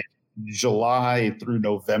from like July through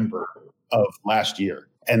November of last year.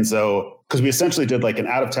 And so, because we essentially did like an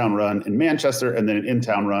out-of-town run in Manchester and then an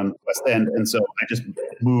in-town run West End. And so I just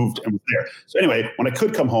moved and was there. So anyway, when I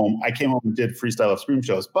could come home, I came home and did Freestyle Love Supreme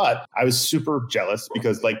shows. But I was super jealous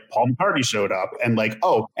because like Paul McCartney showed up and like,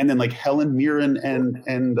 and then like Helen Mirren and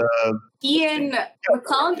Ian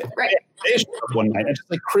McCullen, right? They showed up one night and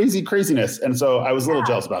just like craziness. And so I was a little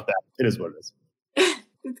jealous about that. It is what it is.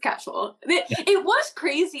 It's casual. It was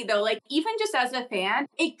crazy though. Like even just as a fan,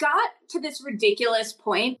 it got to this ridiculous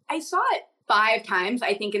point. I saw it 5 times,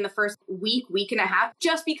 I think, in the first week and a half,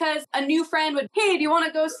 just because a new friend would, hey, do you want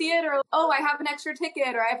to go see it? Or, oh, I have an extra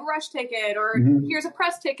ticket, or I have a rush ticket, or here's a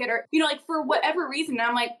press ticket, or, like for whatever reason. And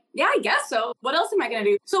I'm like, yeah, I guess so. What else am I going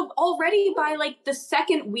to do? So already by like the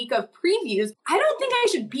second week of previews, I don't think I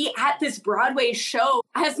should be at this Broadway show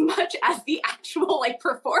as much as the actual like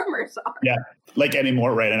performers are. Yeah. Like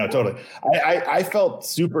anymore, right? I know, totally. I felt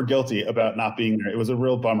super guilty about not being there. It was a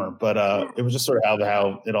real bummer, but it was just sort of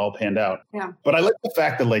how it all panned out. Yeah. But I like the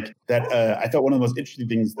fact that I thought one of the most interesting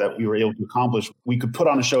things that we were able to accomplish, we could put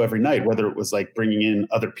on a show every night, whether it was like bringing in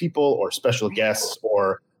other people or special guests,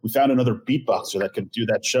 or we found another beatboxer that could do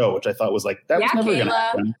that show, which I thought was like, that was never going to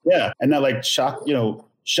happen. Yeah. And that like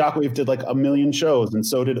Shockwave did like 1 million shows, and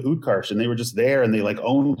so did Utkarsh, and they were just there and they like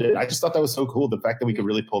owned it. I just thought that was so cool, the fact that we could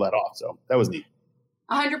really pull that off. So that was neat.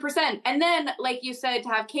 100%. And then, like you said, to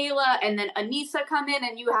have Kayla and then Anissa come in,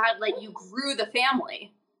 and you grew the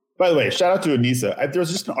family. By the way, shout out to Anissa. There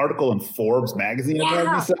was just an article in Forbes magazine about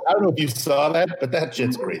Anissa. I don't know if you saw that, but that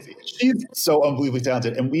shit's crazy. She's so unbelievably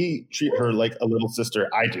talented, and we treat her like a little sister.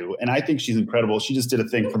 I do, and I think she's incredible. She just did a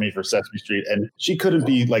thing for me for Sesame Street, and she couldn't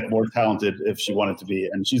be like more talented if she wanted to be.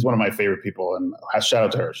 And she's one of my favorite people, and shout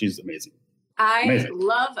out to her. She's amazing. I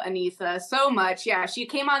love Anissa so much. Yeah, she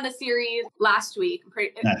came on the series last week.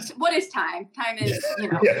 Nice. What is time? Time is,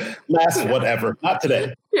 last whatever. Not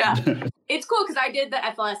today. Yeah. It's cool because I did the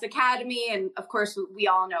FLS Academy, and of course we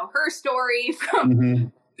all know her story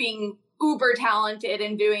from being uber talented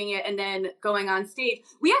and doing it and then going on stage.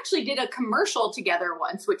 We actually did a commercial together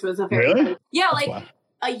once, which was a very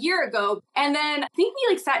a year ago. And then I think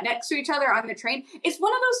we sat next to each other on the train. It's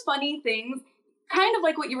one of those funny things, kind of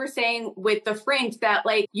like what you were saying with the Fringe, that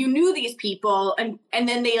you knew these people and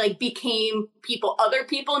then they became people other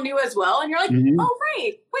people knew as well. And you're like, oh,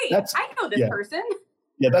 right. Wait, I know this person.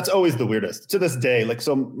 Yeah, that's always the weirdest. To this day,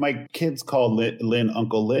 so my kids call Lynn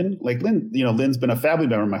Uncle Lynn. Lynn, Lynn's been a family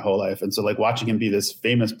member my whole life. And so watching him be this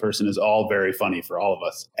famous person is all very funny for all of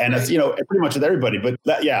us. And it's, pretty much with everybody. But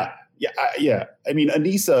I mean,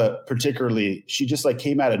 Anissa particularly, she just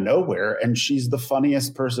came out of nowhere, and she's the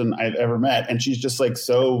funniest person I've ever met. And she's just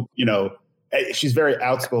so, she's very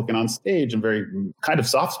outspoken on stage and very kind of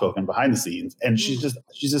soft-spoken behind the scenes. And she's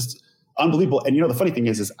just unbelievable. And the funny thing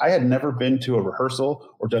is I had never been to a rehearsal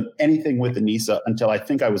or done anything with Anissa until I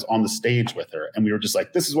think I was on the stage with her, and we were just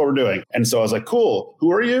this is what we're doing. And so I was like, cool,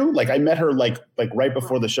 who are you? I met her right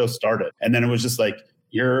before the show started, and then it was just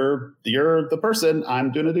you're the person,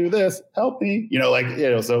 I'm going to do this, help me,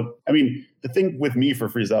 so I mean, the thing with me for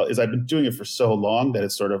Freestyle is I've been doing it for so long that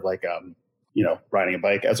it's sort of riding a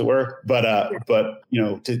bike, as it were, but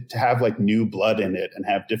to have new blood in it and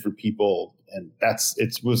have different people, and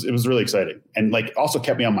it was really exciting, and also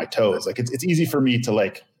kept me on my toes. It's easy for me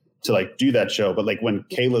to do that show, but when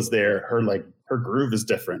Kayla's there, her groove is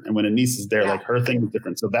different, and when Anissa's there, her thing is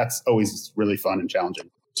different. So that's always really fun and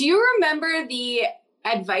challenging. Do you remember the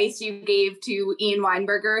advice you gave to Ian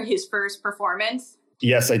Weinberger his first performance?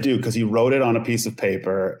 Yes, I do, because he wrote it on a piece of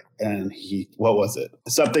paper, and what was it?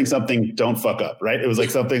 Something, don't fuck up, right? It was like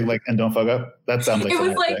something like, and don't fuck up. That sounds like it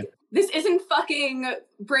was like, this isn't fucking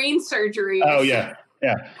brain surgery. Oh, yeah.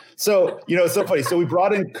 Yeah. So, it's so funny. So we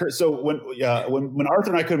brought in Kurt. So when Arthur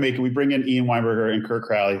and I couldn't make it, we bring in Ian Weinberger and Kurt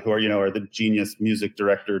Crowley, who are the genius music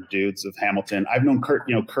director dudes of Hamilton. I've known Kurt.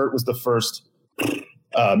 Kurt was the first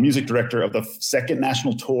music director of the second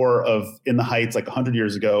national tour of In the Heights, like 100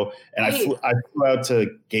 years ago. And I flew out to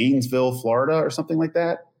Gainesville, Florida, or something like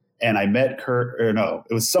that. And I met Kurt, or no,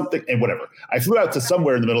 it was something, and whatever. I flew out to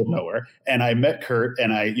somewhere in the middle of nowhere, and I met Kurt,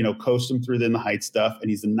 and I, coached him through the In the Heights stuff,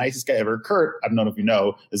 and he's the nicest guy ever. Kurt, I don't know if you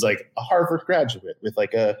know, is like a Harvard graduate with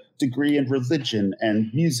like a degree in religion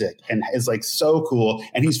and music, and is like so cool.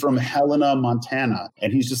 And he's from Helena, Montana,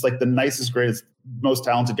 and he's just like the nicest, greatest, most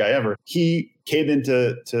talented guy ever. He came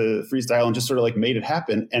into freestyle and just sort of like made it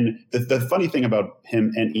happen. And the funny thing about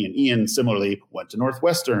him and Ian similarly went to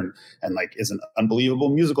Northwestern and like is an unbelievable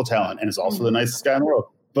musical talent and is also the nicest guy in the world.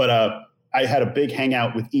 But I had a big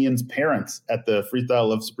hangout with Ian's parents at the Freestyle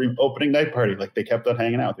Love Supreme opening night party. Like they kept on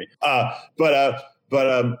hanging out with me.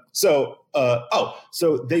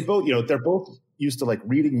 So they both, they're both used to like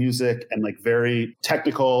reading music and like very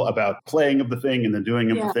technical about playing of the thing and then doing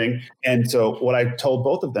of the thing. And so what I told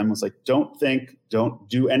both of them was like, don't think, don't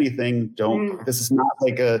do anything. This is not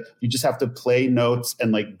like you just have to play notes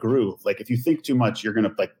and like groove. Like if you think too much, you're going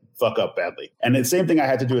to like fuck up badly. And the same thing I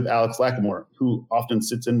had to do with Alex Lacamoire, who often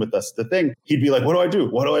sits in with us. The thing, he'd be like, what do I do?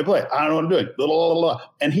 What do I play? I don't know what I'm doing. Blah, blah, blah, blah.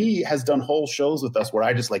 And he has done whole shows with us where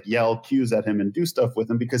I just like yell cues at him and do stuff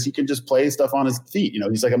with him because he can just play stuff on his feet.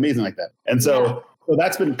 He's like amazing like that. And so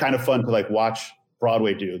that's been kind of fun to like watch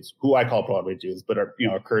Broadway dudes, who I call Broadway dudes, but are,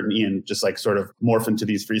 Kurt and Ian just like sort of morph into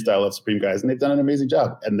these Freestyle Love Supreme guys. And they've done an amazing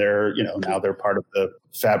job. And they're, now they're part of the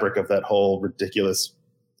fabric of that whole ridiculous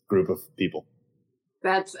group of people.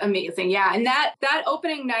 That's amazing. Yeah. And that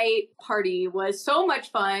opening night party was so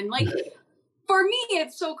much fun. Like for me,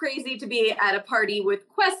 it's so crazy to be at a party with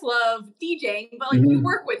Questlove DJing, but like you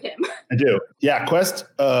work with him. I do. Yeah. Quest.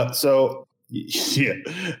 Yeah,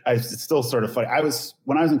 it's still sort of funny.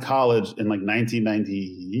 When I was in college in like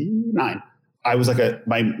 1999, I was like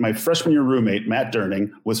my freshman year roommate, Matt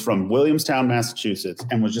Durning, was from Williamstown, Massachusetts,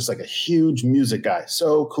 and was just like a huge music guy.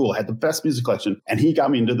 So cool. Had the best music collection. And he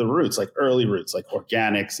got me into the roots, like early roots, like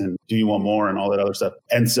Organics and Do You Want More and all that other stuff.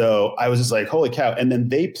 And so I was just like, holy cow. And then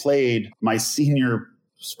they played my senior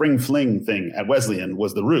spring fling thing at Wesleyan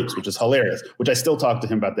was the Roots, which is hilarious, which I still talk to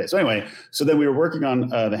him about this. So anyway, so then we were working on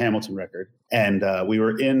the Hamilton record, and we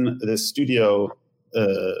were in this studio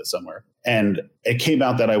somewhere, and it came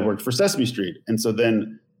out that I worked for Sesame Street. And so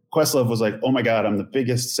then Questlove was like, oh my God, I'm the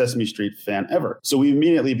biggest Sesame Street fan ever. So we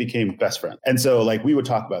immediately became best friends. And so like we would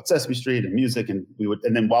talk about Sesame Street and music, and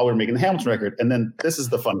then while we were making the Hamilton record, and then this is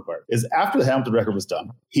the fun part, is after the Hamilton record was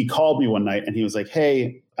done, he called me one night and he was like,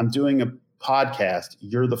 hey, I'm doing a podcast,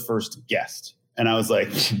 you're the first guest. And I was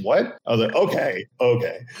like, what? I was like, okay.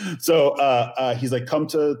 So he's like, come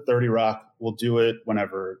to 30 Rock. We'll do it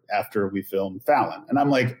whenever after we film Fallon. And I'm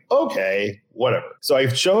like, okay, whatever. So I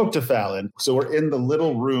show up to Fallon. So we're in the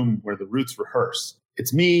little room where the Roots rehearse.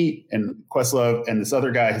 It's me and Questlove and this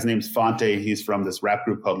other guy. His name's Fonte. He's from this rap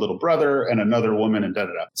group called Little Brother, and another woman, and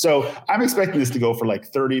da-da-da. So I'm expecting this to go for like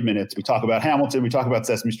 30 minutes. We talk about Hamilton, we talk about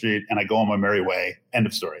Sesame Street, and I go on my merry way. End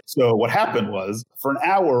of story. So what happened was, for an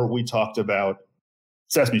hour, we talked about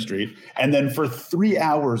Sesame Street. And then for 3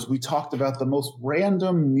 hours, we talked about the most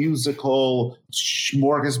random musical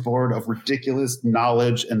smorgasbord of ridiculous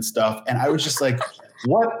knowledge and stuff. And I was just like,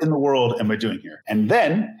 what in the world am I doing here? And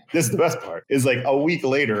then, this is the best part, is like a week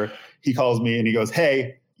later, he calls me and he goes,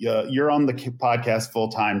 hey, you're on the podcast full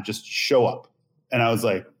time, just show up. And I was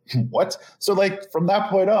like, what? So like from that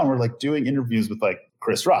point on, we're like doing interviews with like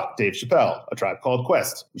Chris Rock, Dave Chappelle, A Tribe Called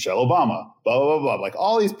Quest, Michelle Obama, blah, blah, blah, blah, like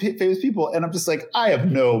all these famous people. And I'm just like, I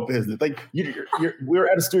have no business. Like we were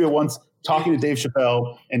at a studio once talking to Dave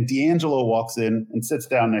Chappelle, and D'Angelo walks in and sits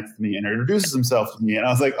down next to me and introduces himself to me. And I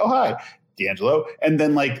was like, oh, hi, D'Angelo. And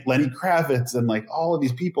then like Lenny Kravitz and like all of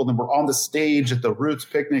these people. Then we're on the stage at the Roots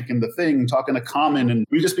picnic and the thing, talking to Common, and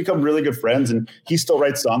we just become really good friends. And he still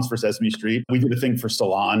writes songs for Sesame Street. We did a thing for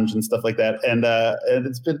Solange and stuff like that. And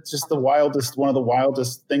it's been just one of the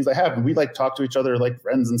wildest things I have. And we like talk to each other like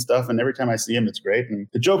friends and stuff. And every time I see him, it's great. And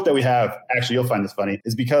the joke that we have, actually, you'll find this funny,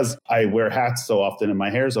 is because I wear hats so often and my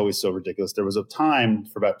hair is always so ridiculous. There was a time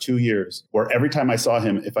for about 2 years where every time I saw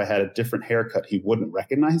him, if I had a different haircut, he wouldn't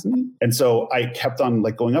recognize me. And so I kept on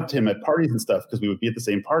like going up to him at parties and stuff, because we would be at the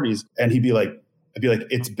same parties, and he'd be like, I'd be like,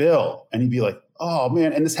 it's Bill. And he'd be like, oh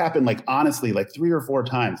man. And this happened like, honestly, like 3 or 4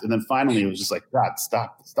 times. And then finally it was just like, God,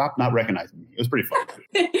 stop not recognizing me. It was pretty fun.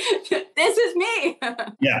 This is me.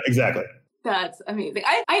 Yeah, exactly. That's amazing.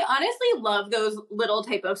 I honestly love those little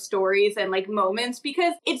type of stories and like moments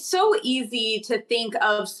because it's so easy to think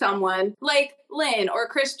of someone like Lynn or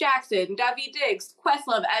Chris Jackson, Daveed Diggs,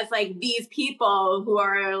 Questlove as like these people who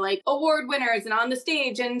are like award winners and on the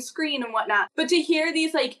stage and screen and whatnot. But to hear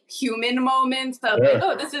these like human moments of like,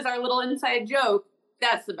 oh, this is our little inside joke,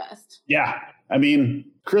 that's the best. Yeah. I mean,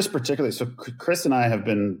 Chris particularly. So Chris and I have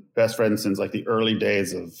been best friends since like the early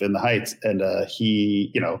days of In the Heights. And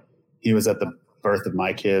he was at the birth of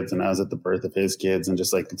my kids and I was at the birth of his kids and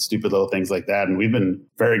just like stupid little things like that. And we've been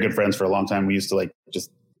very good friends for a long time. We used to like just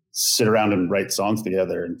sit around and write songs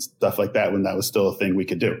together and stuff like that when that was still a thing we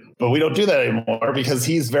could do. But we don't do that anymore because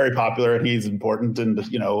he's very popular and he's important and,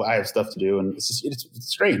 I have stuff to do. And it's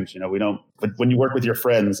strange, we don't, but when you work with your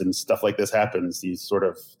friends and stuff like this happens, these sort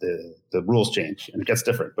of, the rules change and it gets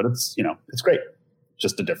different, but it's, it's great.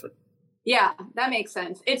 Just a different. Yeah, that makes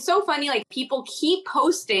sense. It's so funny, like people keep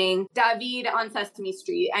posting Daveed on Sesame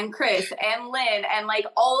Street and Chris and Lynn and like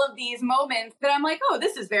all of these moments that I'm like, oh,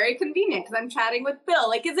 this is very convenient because I'm chatting with Bill.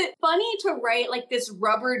 Like, is it funny to write like this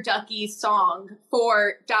rubber ducky song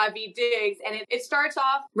for Daveed Diggs and it starts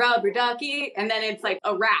off rubber ducky and then it's like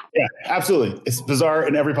a rap? Yeah, absolutely. It's bizarre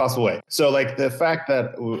in every possible way. So like the fact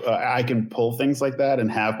that I can pull things like that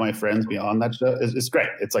and have my friends be on that show is great.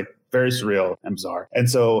 It's like very surreal and bizarre. And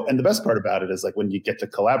the best part about it is like when you get to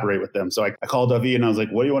collaborate with them. So I called Daveed and I was like,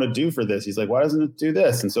 what do you want to do for this? He's like, why doesn't it do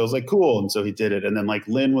this? And so I was like, cool. And so he did it. And then like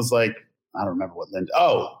Lynn was like, I don't remember what Lynn,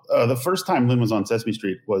 the first time Lynn was on Sesame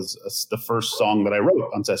Street was the first song that I wrote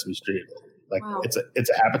on Sesame Street. Like wow. It's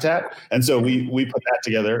a habitat. And so we put that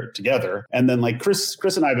together. And then like Chris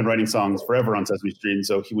and I have been writing songs forever on Sesame Street. And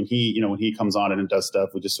so when he comes on and does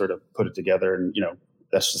stuff, we just sort of put it together and,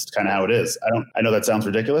 that's just kind of how it is. I know that sounds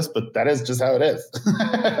ridiculous, but that is just how it is.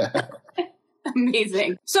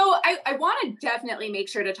 Amazing. So I want to definitely make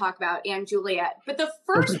sure to talk about & Juliet. But the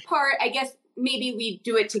first part, I guess, maybe we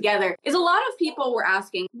do it together, is a lot of people were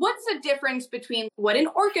asking, what's the difference between what an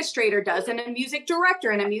orchestrator does and a music director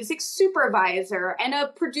and a music supervisor and a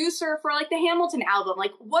producer for like the Hamilton album?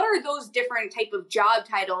 Like, what are those different type of job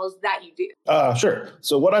titles that you do? Sure.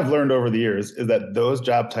 So what I've learned over the years is that those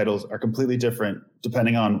job titles are completely different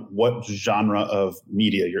depending on what genre of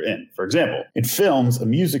media you're in. For example, in films, a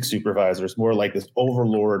music supervisor is more like this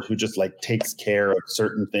overlord who just like takes care of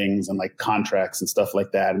certain things and like contracts and stuff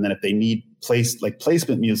like that. And then if they need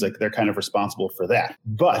placement music, they're kind of responsible for that.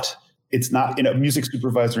 But it's not, a music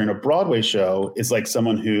supervisor in a Broadway show is like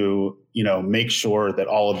someone who, makes sure that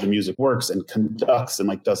all of the music works and conducts and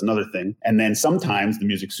like does another thing. And then sometimes the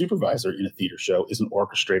music supervisor in a theater show is an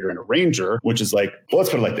orchestrator and arranger, which is like, well, let's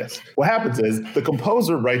put it like this. What happens is the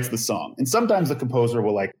composer writes the song. And sometimes the composer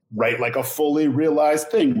will like write like a fully realized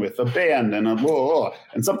thing with a band and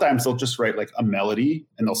and sometimes they'll just write like a melody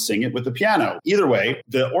and they'll sing it with the piano. Either way,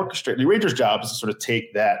 the arranger's job is to sort of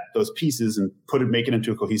take those pieces and make it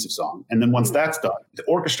into a cohesive song. And then once that's done, the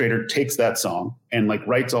orchestrator takes that song and like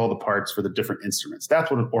writes all the parts for the different instruments. That's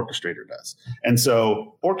what an orchestrator does. And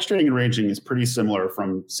so orchestrating and arranging is pretty similar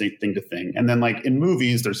from thing to thing. And then like in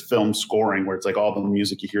movies, there's film scoring where it's like all the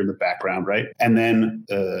music you hear in the background, right? And then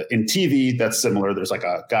in TV, that's similar. There's like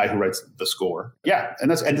a guy who writes the score. Yeah.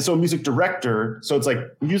 And so a music director, so it's like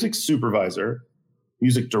music supervisor,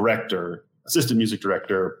 music director, assistant music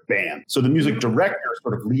director, band. So the music director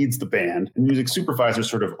sort of leads the band and music supervisor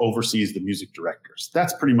sort of oversees the music directors.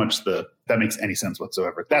 That's pretty much that makes any sense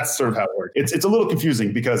whatsoever. That's sort of how it works. It's a little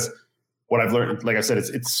confusing because what I've learned, like I said,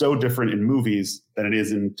 it's so different in movies than it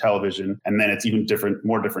is in television. And then it's even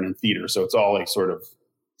more different in theater. So it's all like sort of,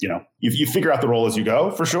 you figure out the role as you go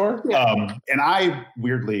for sure. Yeah. And I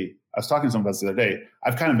was talking to someone about this the other day.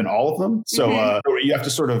 I've kind of been all of them. So you have to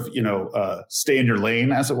sort of, stay in your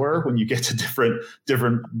lane, as it were, when you get to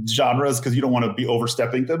different genres, because you don't want to be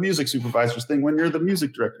overstepping the music supervisor's thing when you're the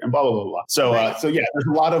music director and blah, blah, blah, blah. So, yeah, there's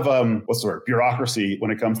a lot of, bureaucracy when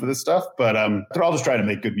it comes to this stuff. But they're all just trying to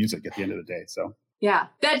make good music at the end of the day. So. Yeah,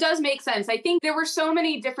 that does make sense. I think there were so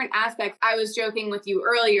many different aspects. I was joking with you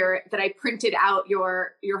earlier that I printed out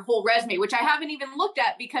your whole resume, which I haven't even looked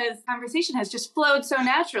at because conversation has just flowed so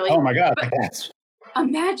naturally. Oh my God.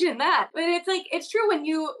 Imagine that. But it's like, it's true when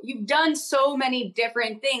you've done so many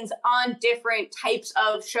different things on different types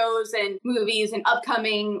of shows and movies and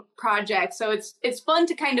upcoming projects. So it's fun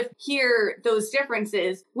to kind of hear those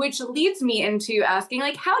differences, which leads me into asking,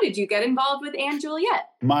 like, how did you get involved with & Juliet?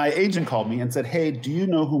 My agent called me and said, hey, do you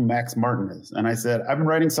know who Max Martin is? And I said, I've been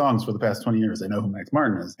writing songs for the past 20 years. I know who Max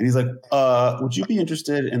Martin is. And he's like, would you be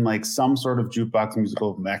interested in like some sort of jukebox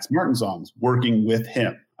musical of Max Martin songs working with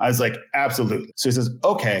him? I was like, absolutely. So he says,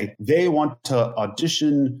 okay, they want to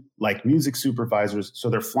audition like music supervisors. So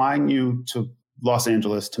they're flying you to Los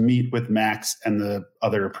Angeles to meet with Max and the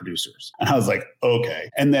other producers. And I was like, okay.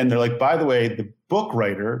 And then they're like, by the way, the book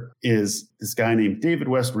writer is this guy named David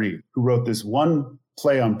West Reed, who wrote this one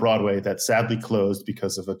play on Broadway that sadly closed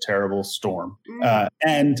because of a terrible storm.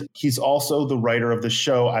 And he's also the writer of the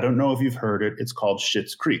show. I don't know if you've heard it. It's called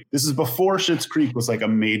Schitt's Creek. This is before Schitt's Creek was like a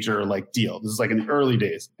major like deal. This is like in the early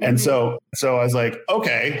days. And so I was like,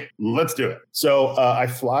 okay, let's do it. So I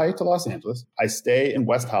fly to Los Angeles. I stay in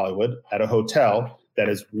West Hollywood at a hotel that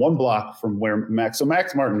is one block from where Max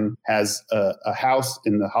Martin has a house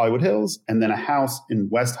in the Hollywood Hills and then a house in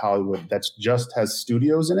West Hollywood that just has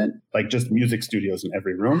studios in it, like just music studios in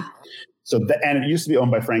every room. And it used to be owned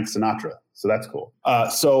by Frank Sinatra. So that's cool.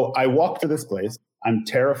 So I walk to this place. I'm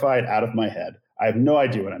terrified out of my head. I have no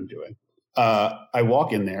idea what I'm doing. I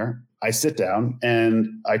walk in there. I sit down and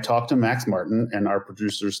I talk to Max Martin and our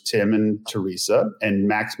producers, Tim and Teresa, and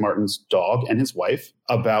Max Martin's dog and his wife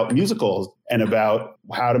about musicals and about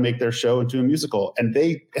how to make their show into a musical. And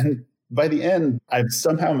by the end, I've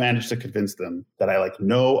somehow managed to convince them that I like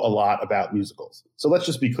know a lot about musicals. So let's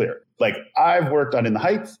just be clear. Like I've worked on In the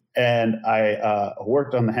Heights and I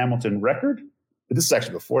worked on the Hamilton record. But this is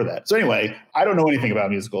actually before that. So anyway, I don't know anything about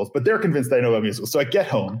musicals, but they're convinced I know about musicals. So I get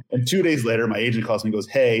home and 2 days later, my agent calls me and goes,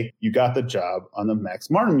 hey, you got the job on the Max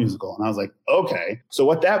Martin musical. And I was like, okay. So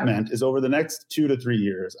what that meant is over the next 2 to 3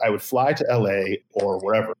 years, I would fly to LA or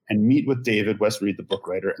wherever and meet with David West Reed, the book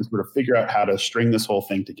writer, and sort of figure out how to string this whole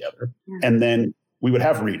thing together. And then we would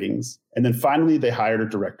have readings. And then finally, they hired a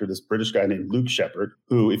director, this British guy named Luke Shepard,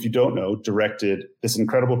 who, if you don't know, directed this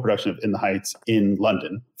incredible production of In the Heights in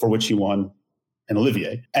London, for which he won an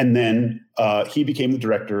Olivier. And then he became the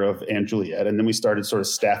director of & Juliet. And then we started sort of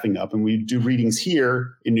staffing up and we'd do readings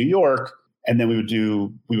here in New York. And then we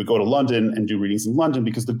would go to London and do readings in London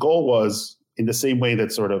because the goal was in the same way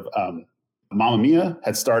that sort of Mamma Mia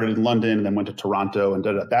had started in London and then went to Toronto and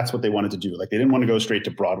that's what they wanted to do. Like they didn't want to go straight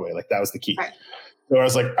to Broadway. Like that was the key. Right. So I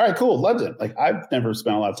was like, all right, cool, London. Like I've never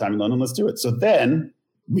spent a lot of time in London. Let's do it. So then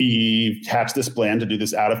we hatched this plan to do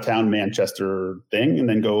this out-of-town Manchester thing and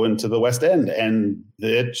then go into the West End. And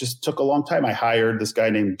it just took a long time. I hired this guy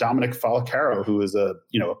named Dominic Falcaro, who is a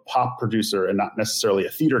pop producer and not necessarily a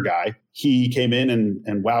theater guy. He came in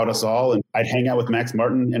and wowed us all. And I'd hang out with Max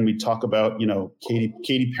Martin and we'd talk about,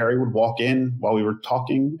 Katy Perry would walk in while we were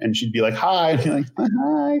talking and she'd be like, hi. And be like,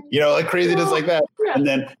 hi. Like craziness like that. And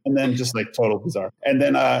then just like total bizarre. And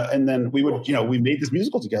then we would, we made this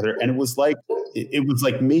musical together and it was like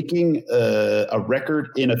making a record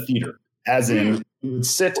in a theater, as in we would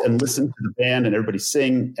sit and listen to the band and everybody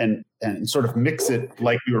sing and sort of mix it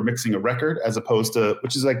like we were mixing a record, as opposed to,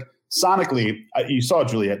 which is like sonically, you saw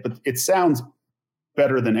Juliet, but it sounds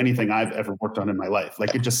better than anything I've ever worked on in my life.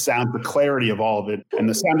 Like it just sounds, the clarity of all of it. And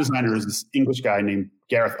the sound designer is this English guy named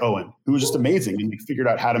Gareth Owen, who was just amazing. And he figured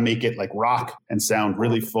out how to make it like rock and sound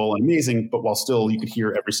really full and amazing, but while still you could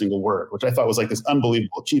hear every single word, which I thought was like this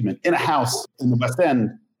unbelievable achievement in a house in the West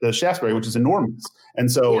End, the Shaftesbury, which is enormous. And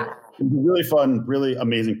so it was a really fun, really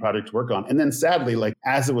amazing project to work on. And then sadly, like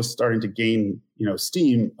as it was starting to gain,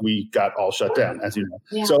 steam, we got all shut down, as you know.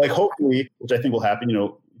 Yeah. So like hopefully, which I think will happen,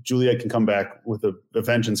 Juliet can come back with a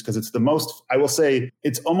vengeance, because it's the most, I will say,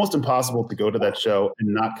 it's almost impossible to go to that show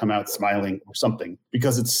and not come out smiling or something,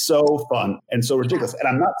 because it's so fun and so ridiculous. And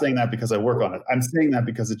I'm not saying that because I work on it. I'm saying that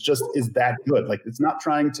because it just is that good. Like it's not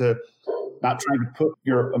trying to put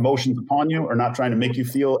your emotions upon you or not trying to make you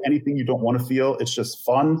feel anything you don't want to feel. It's just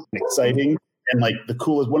fun and exciting and like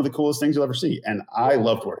one of the coolest things you'll ever see. And I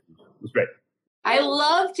loved working. It was great. I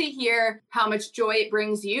love to hear how much joy it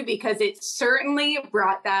brings you, because it certainly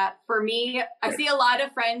brought that for me. I see a lot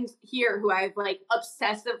of friends here who I've like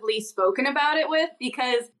obsessively spoken about it with,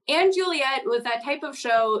 because & Juliet was that type of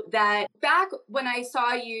show that back when I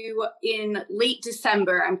saw you in late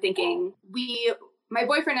December, I'm thinking my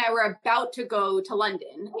boyfriend and I were about to go to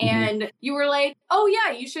London, and you were like, oh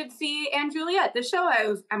yeah, you should see & Juliet, the show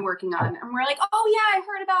I'm working on. And we're like, oh yeah, I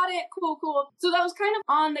heard about it. Cool. So that was kind of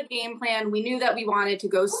on the game plan. We knew that we wanted to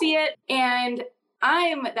go see it. And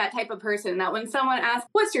I'm that type of person that when someone asks,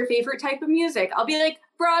 what's your favorite type of music? I'll be like,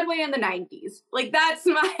 Broadway in the 90s. Like, that's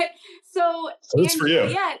my... So it's for you.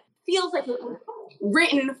 Juliet feels like it was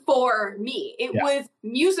written for me. It was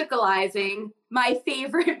musicalizing my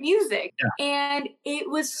favorite music. Yeah. And it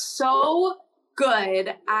was so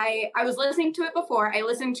good. I was listening to it before. I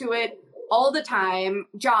listened to it all the time.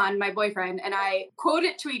 John, my boyfriend, and I quote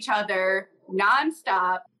it to each other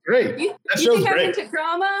nonstop. Great. You show's think great. I'm into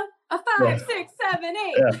drama? A 5, 6, 7,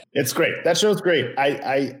 8. Yeah, it's great. That show's great.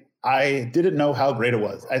 I didn't know how great it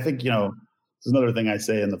was. I think, there's another thing I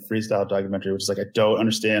say in the freestyle documentary, which is like, I don't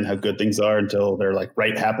understand how good things are until they're like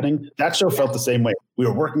right happening. That show felt the same way. We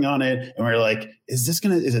were working on it and we were like, is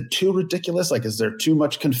it too ridiculous? Like, is there too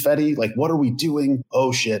much confetti? Like, what are we doing?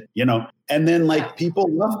 Oh shit, And then like people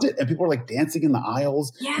loved it and people were like dancing in the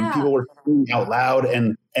aisles and people were singing out loud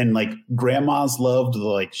and like grandmas loved the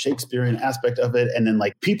like Shakespearean aspect of it. And then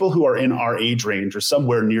like people who are in our age range or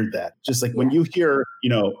somewhere near that, just like when you hear,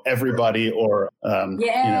 everybody or,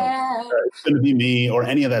 it's gonna be me or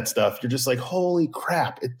any of that stuff, you're just like, holy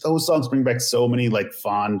crap. Those songs bring back so many like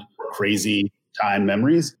fond, crazy time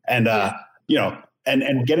memories. And,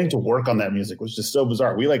 and getting to work on that music was just so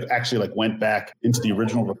bizarre. We like actually like went back into the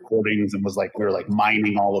original recordings and was like, we were like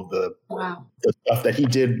mining all of the stuff that he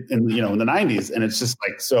did in the 90s. And it's just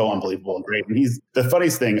like so unbelievable and great. And the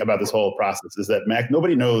funniest thing about this whole process is that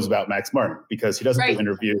nobody knows about Max Martin because he doesn't do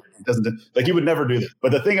interviews. He doesn't he would never do this.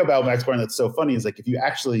 But the thing about Max Martin that's so funny is like, if you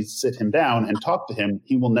actually sit him down and talk to him,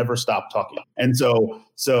 he will never stop talking. And so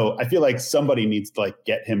I feel like somebody needs to like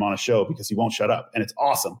get him on a show because he won't shut up. And it's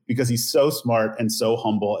awesome because he's so smart and so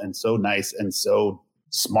humble and so nice and so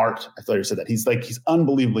smart. I thought you said that. He's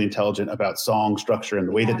unbelievably intelligent about song structure and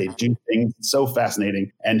the way that they do things. It's so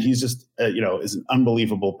fascinating. And he's just, is an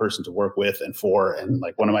unbelievable person to work with and for. And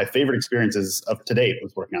like one of my favorite experiences of to date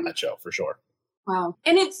was working on that show for sure. Wow.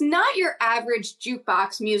 And it's not your average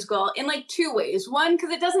jukebox musical in like two ways. One, because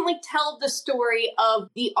it doesn't like tell the story of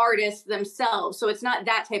the artists themselves. So it's not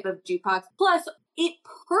that type of jukebox. Plus, it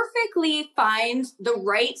perfectly finds the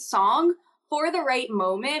right song for the right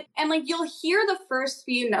moment. And like you'll hear the first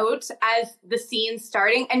few notes as the scene's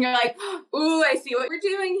starting and you're like, ooh, I see what we're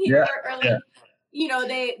doing here. Or like,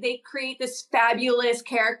 they create this fabulous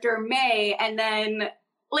character, May, and then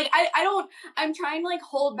like, I'm trying to like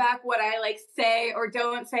hold back what I like say or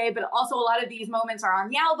don't say, but also a lot of these moments are on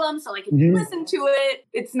the album. So like if you listen to it,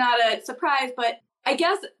 it's not a surprise. But I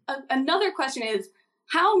guess another question is,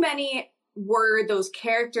 how many were those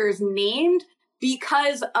characters named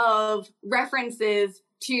because of references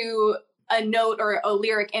to a note or a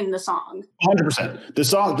lyric in the song? 100%. The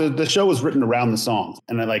song, the show was written around the songs.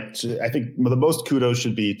 And I think the most kudos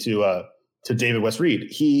should be to David West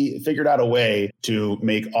Reed. He figured out a way to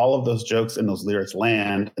make all of those jokes and those lyrics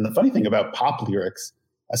land. And the funny thing about pop lyrics,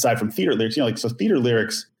 aside from theater lyrics, so theater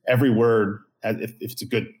lyrics, every word, if it's a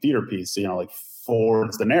good theater piece, like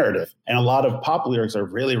forwards the narrative. And a lot of pop lyrics are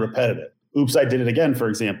really repetitive. Oops, I Did It Again, for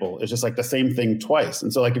example, is just like the same thing twice.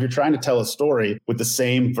 And so like if you're trying to tell a story with the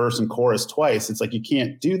same verse and chorus twice, it's like you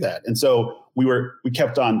can't do that. And so we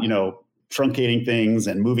kept on, truncating things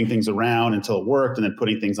and moving things around until it worked and then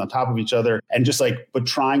putting things on top of each other and just like, but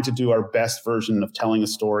trying to do our best version of telling a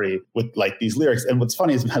story with like these lyrics. And what's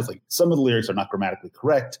funny is like some of the lyrics are not grammatically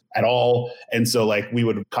correct at all. And so like we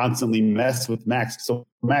would constantly mess with Max. So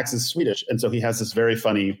Max is Swedish. And so he has this very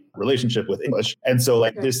funny relationship with English. And so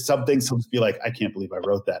like there's some things he'll just be like, I can't believe I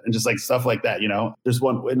wrote that. And just like stuff like that, There's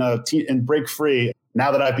one in Break Free, now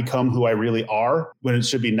that I've become who I really are, when it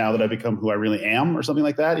should be now that I become who I really am or something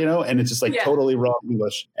like that, and it's just like totally wrong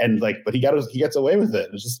English. And like, but he gets away with it.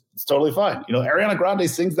 It's totally fine. Ariana Grande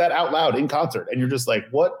sings that out loud in concert and you're just like,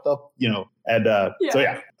 what the, and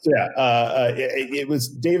it was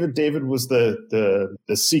David was the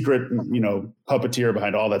secret, puppeteer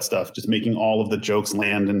behind all that stuff, just making all of the jokes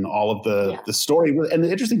land and all of the story. And the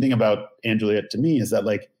interesting thing about Anne Juliet to me is that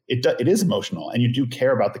like, it is emotional and you do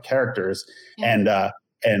care about the characters and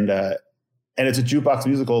it's a jukebox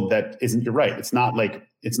musical that isn't, you're right. It's not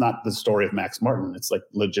the story of Max Martin. It's like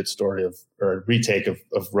legit story or a retake of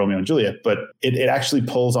Romeo and Juliet, but it actually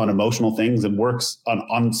pulls on emotional things and works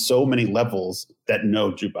on so many levels that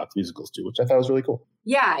no jukebox musicals do, which I thought was really cool.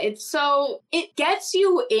 Yeah, it gets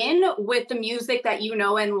you in with the music that you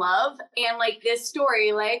know and love. And like this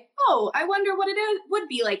story, like, oh, I wonder what would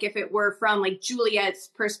be like if it were from like Juliet's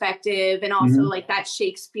perspective and also like that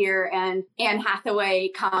Shakespeare and Anne Hathaway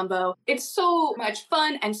combo. It's so much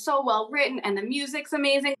fun and so well written and the music's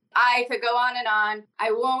amazing. I could go on and on.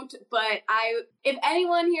 I won't, but If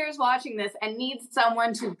anyone here is watching this and needs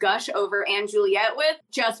someone to gush over Anne Juliet with,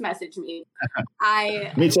 just message me.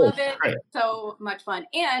 I love it. Great. So much fun.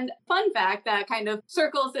 And fun fact that kind of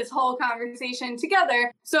circles this whole conversation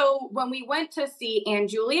together. So when we went to see Anne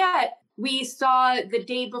Juliet, we saw the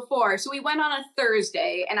day before. So we went on a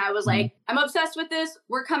Thursday and I was like, I'm obsessed with this.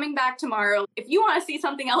 We're coming back tomorrow. If you want to see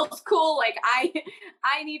something else cool, like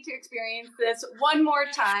I need to experience this one more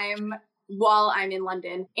time while I'm in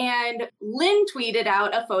London. And Lynn tweeted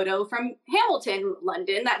out a photo from Hamilton,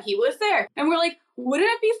 London, that he was there. And we're like, wouldn't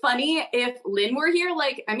it be funny if Lynn were here?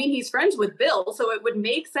 Like, I mean, he's friends with Bill, so it would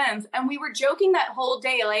make sense. And we were joking that whole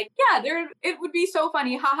day, like, yeah, it would be so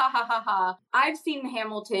funny. Ha ha ha ha ha. I've seen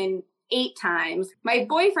Hamilton 8 times. My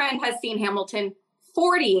boyfriend has seen Hamilton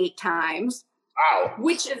 48 times. Wow.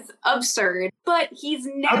 Which is absurd. But he's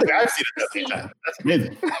never I don't think I've seen it that many times. That's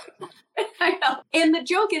amazing. I know. And the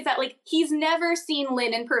joke is that, like, he's never seen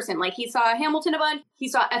Lynn in person. Like, he saw Hamilton a bunch. He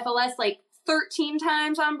saw FLS, like, 13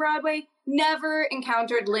 times on Broadway. Never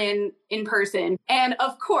encountered Lynn in person. And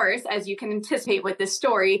of course, as you can anticipate with this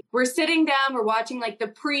story, we're sitting down, we're watching like the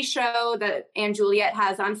pre-show that Anne Juliet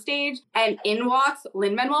has on stage, and in walks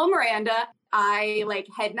Lin-Manuel Miranda. I like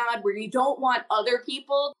head nod where you don't want other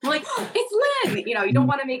people like, oh, it's Lynn, you know, you don't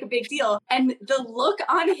want to make a big deal. And the look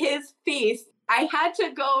on his face, I had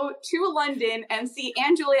to go to London and see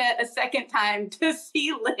Anne Juliet a second time to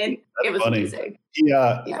see Lynn. It was funny. amazing.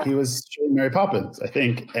 He was showing Mary Poppins, I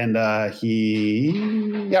think, and he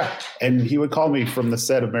would call me from the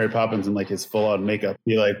set of Mary Poppins in like his full-on makeup,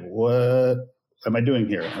 be like, "What am I doing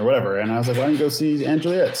here?" or whatever. And I was like, "Why don't you go see Anne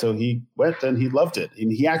Juliet?" So he went and he loved it,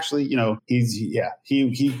 and he actually, you know,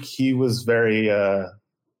 he was very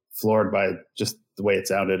floored by just the way it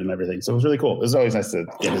sounded and everything. So it was really cool. It was always nice to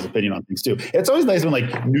get his opinion on things too. It's always nice when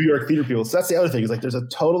like New York theater people, so that's the other thing, is like there's a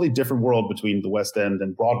totally different world between the West End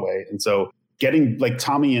and Broadway. And so getting like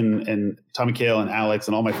Tommy and Tommy Kail and Alex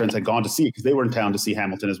and all my friends had gone to see it because they were in town to see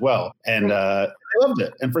Hamilton as well. And they loved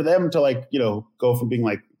it. And for them to like, you know, go from being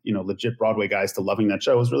like, you know, legit Broadway guys to loving that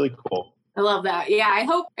show was really cool. I love that. Yeah,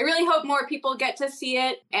 I really hope more people get to see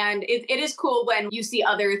it. And it is cool when you see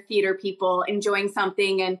other theater people enjoying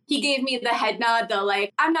something. And he gave me the head nod, the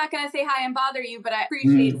like, I'm not going to say hi and bother you, but I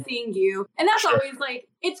appreciate seeing you. And that's always like,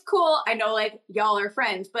 it's cool. I know like y'all are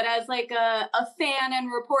friends, but as like a fan and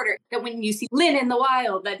reporter, that when you see Lynn in the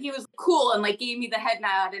wild, that he was cool and like gave me the head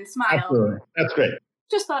nod and smile. Absolutely. That's great.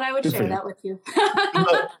 Just thought I would share that with you.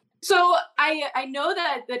 So I know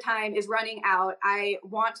that the time is running out. I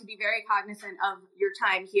want to be very cognizant of your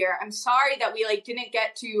time here. I'm sorry that we like didn't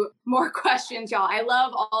get to more questions, y'all. I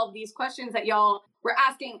love all of these questions that y'all were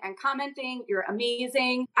asking and commenting. You're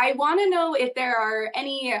amazing. I want to know if there are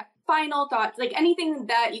any final thoughts, like anything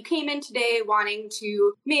that you came in today wanting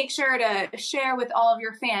to make sure to share with all of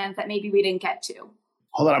your fans that maybe we didn't get to.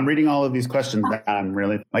 Hold on, I'm reading all of these questions down,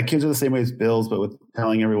 really. My kids are the same way as Bill's, but with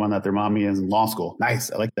telling everyone that their mommy is in law school.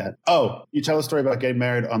 Nice, I like that. Oh, you tell a story about getting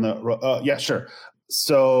married on the, yeah, sure.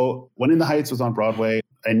 So when In the Heights was on Broadway,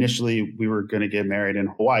 initially we were going to get married in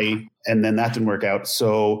Hawaii, and then that didn't work out.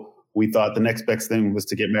 So we thought the next best thing was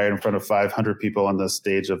to get married in front of 500 people on the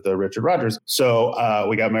stage of the Richard Rodgers. So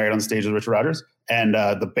we got married on the stage of the Richard Rodgers, and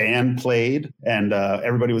the band played, and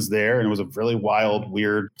everybody was there, and it was a really wild,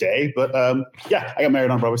 weird day. But yeah, I got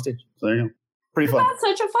married on Broadway stage. So there you go. Pretty fun. That's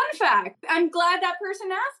such a fun fact. I'm glad that person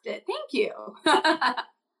asked it. Thank you.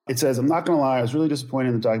 It says, I'm not going to lie, I was really disappointed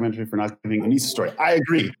in the documentary for not giving Anissa story. I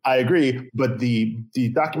agree. But the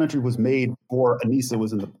documentary was made before Anissa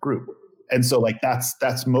was in the group. And so like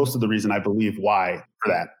that's most of the reason I believe why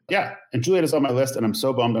for that. Yeah. And Juliet is on my list, and I'm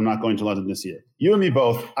so bummed I'm not going to London this year. You and me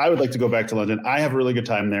both. I would like to go back to London. I have a really good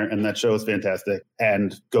time there, and that show is fantastic,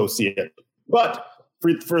 and go see it. But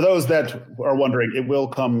for those that are wondering, it will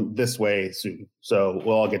come this way soon. So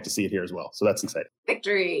we'll all get to see it here as well. So that's exciting.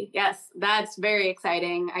 Victory. Yes, that's very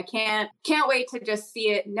exciting. I can't wait to just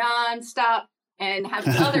see it nonstop and have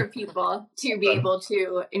other people to be able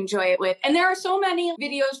to enjoy it with. And there are so many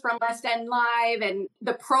videos from West End Live, and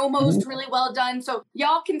the promo's really well done. So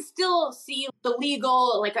y'all can still see the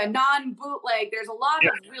legal, like a non-bootleg. There's a lot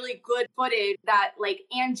of really good footage that like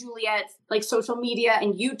Anne Juliet's like social media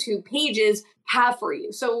and YouTube pages have for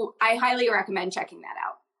you. So I highly recommend checking that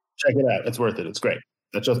out. Check it out. It's worth it. It's great.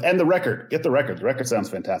 That shows. And the record. Get the record. The record sounds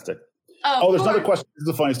fantastic. There's another question. This is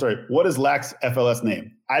a funny story. What is Lack's FLS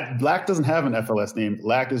name? Lack doesn't have an FLS name.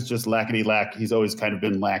 Lack is just Lackety Lack. He's always kind of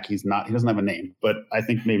been Lack. He doesn't have a name, but I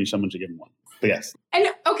think maybe someone should give him one. But yes. And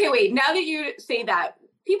okay, wait, now that you say that,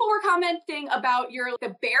 people were commenting about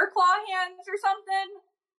the bear claw hands or something.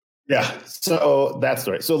 Yeah. So that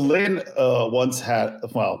story. So Lynn once had,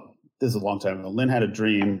 this is a long time ago. Lynn had a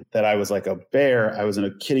dream that I was like a bear. I was in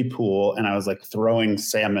a kiddie pool and I was like throwing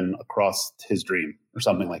salmon across his dream or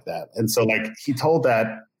something like that. And so like he told that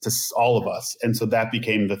to all of us. And so that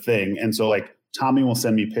became the thing. And so like Tommy will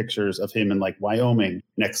send me pictures of him in like Wyoming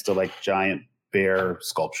next to like giant bear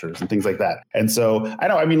sculptures and things like that. And so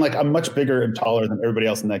like I'm much bigger and taller than everybody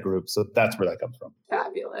else in that group. So that's where that comes from.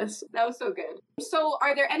 Fabulous. That was so good. So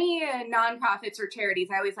are there any nonprofits or charities?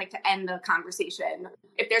 I always like to end the conversation.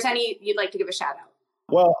 If there's any you'd like to give a shout out.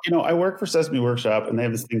 Well, I work for Sesame Workshop and they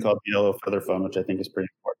have this thing called the Yellow Feather Fund, which I think is pretty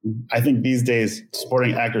important. I think these days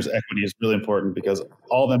supporting actors' equity is really important because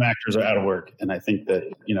all them actors are out of work. And I think that,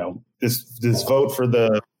 this vote for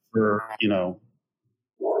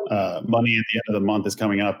money at the end of the month is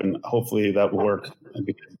coming up, and hopefully that will work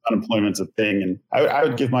because unemployment's a thing. And I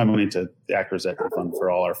would give my money to the Actors Equity Fund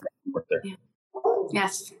for all our friends who work there.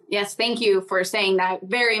 Yes. Thank you for saying that.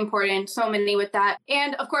 Very important. So many with that.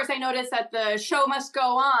 And of course, I noticed that the show must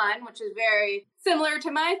go on, which is very similar to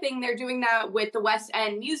my thing. They're doing that with the West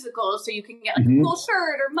End musical, so you can get like a cool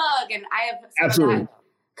shirt or mug, and I have some of that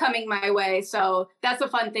coming my way. So that's a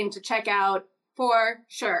fun thing to check out. For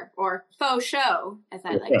sure, or faux show, as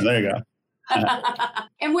I like to say. There you go.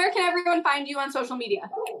 And where can everyone find you on social media?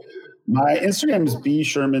 My Instagram is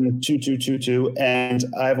bsherman2222, and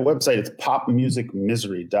I have a website. It's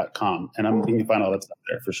popmusicmisery.com, and you can find all that stuff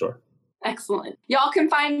there for sure. Excellent. Y'all can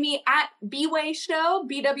find me at B-Way Show,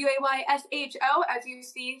 BWAYSHO, as you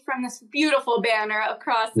see from this beautiful banner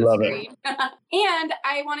across the screen. And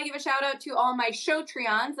I want to give a shout out to all my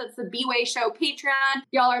Showtreons. That's the B-Way Show Patreon.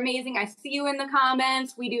 Y'all are amazing. I see you in the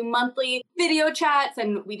comments. We do monthly video chats,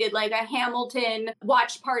 and we did like a Hamilton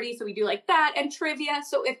watch party. So we do like that and trivia.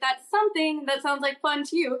 So if that's something that sounds like fun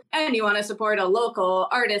to you and you want to support a local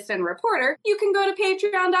artist and reporter, you can go to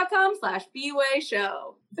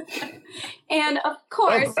patreon.com/BWayShow. And of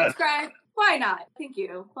course, subscribe. Why not? Thank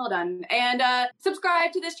you. Well done. And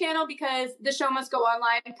subscribe to this channel because the show must go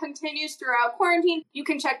online and continues throughout quarantine. You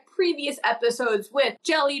can check previous episodes with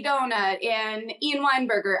Jelly Donut and Ian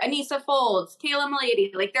Weinberger, Anissa Folds, Kayla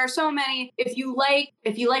Milady. Like there are so many. If you like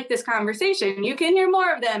this conversation, you can hear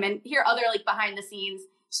more of them and hear other like behind the scenes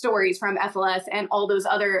stories from FLS and all those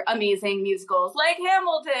other amazing musicals like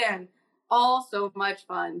Hamilton. All so much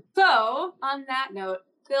fun. So on that note,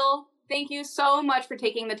 Bill, thank you so much for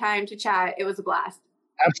taking the time to chat. It was a blast.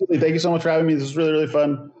 Absolutely. Thank you so much for having me. This was really, really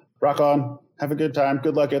fun. Rock on. Have a good time.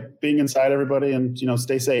 Good luck at being inside, everybody, and,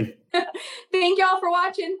 stay safe. Thank y'all for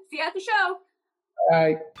watching. See you at the show.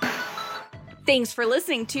 Bye. Thanks for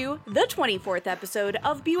listening to the 24th episode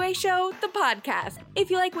of B-Way Show, the podcast.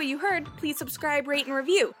 If you like what you heard, please subscribe, rate, and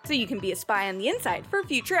review so you can be a spy on the inside for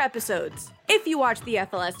future episodes. If you watched the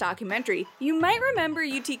FLS documentary, you might remember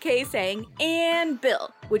UTK saying, "and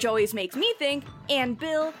Bill," which always makes me think, and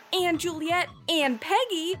Bill, and Juliet, and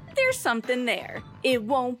Peggy, there's something there. It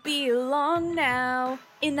won't be long now.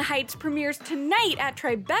 In the Heights premieres tonight at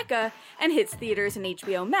Tribeca and hits theaters and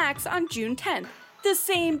HBO Max on June 10th. The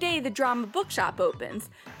same day the Drama Bookshop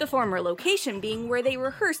opens, the former location being where they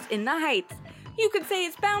rehearsed in the Heights. You could say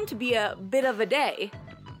it's bound to be a bit of a day.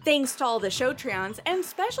 Thanks to all the Showtreons, and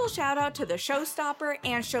special shout out to the Showstopper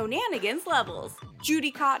and Shownanigans levels.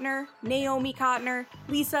 Judy Cotner, Naomi Cotner,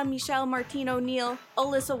 Lisa Michelle Martin O'Neill,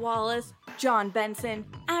 Alyssa Wallace, John Benson,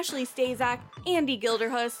 Ashley Stazak, Andy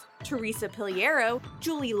Gilderhus, Teresa Piliero,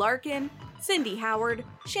 Julie Larkin, Cindy Howard,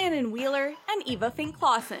 Shannon Wheeler, and Eva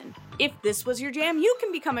Fink-Clausen. If this was your jam, you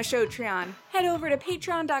can become a Showtreon. Head over to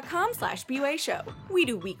patreon.com/BWayShow. We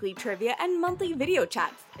do weekly trivia and monthly video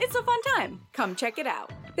chats. It's a fun time. Come check it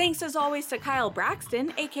out. Thanks as always to Kyle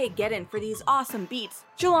Braxton, aka Geddon, for these awesome beats,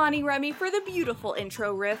 Jelani Remy for the beautiful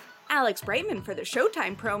intro riff, Alex Brightman for the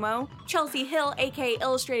Showtime promo, Chelsea Hill, aka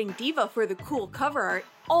Illustrating Diva, for the cool cover art,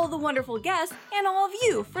 all the wonderful guests, and all of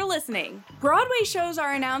you for listening. Broadway shows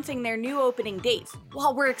are announcing their new opening dates.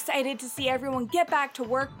 While we're excited to see everyone get back to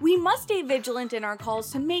work, we must stay vigilant in our calls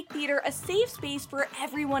to make theater a safe space for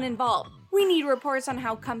everyone involved. We need reports on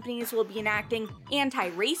how companies will be enacting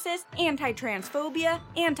anti-racist, anti-transphobia,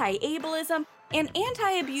 anti-ableism, and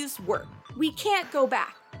anti-abuse work. We can't go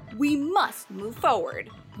back. We must move forward.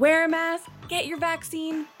 Wear a mask, get your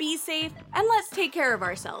vaccine, be safe, and let's take care of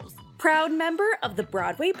ourselves. Proud member of the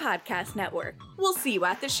Broadway Podcast Network. We'll see you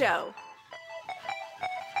at the show.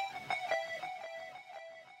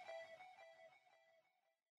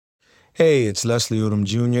 Hey, it's Leslie Odom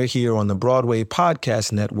Jr. here on the Broadway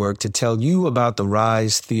Podcast Network to tell you about the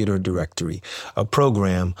Rise Theater Directory, a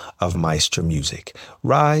program of Maestro Music.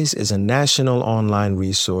 Rise is a national online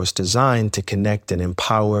resource designed to connect and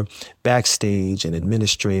empower backstage and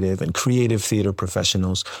administrative and creative theater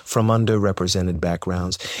professionals from underrepresented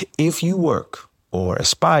backgrounds. If you work or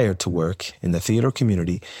aspire to work in the theater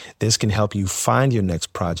community, this can help you find your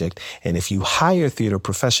next project. And if you hire theater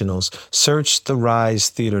professionals, search the Rise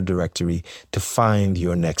Theater Directory to find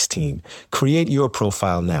your next team. Create your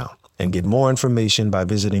profile now and get more information by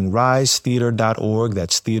visiting risetheater.org.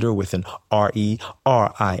 That's theater with an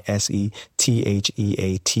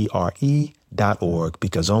RERISETHEATRE.org,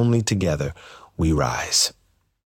 because only together we rise.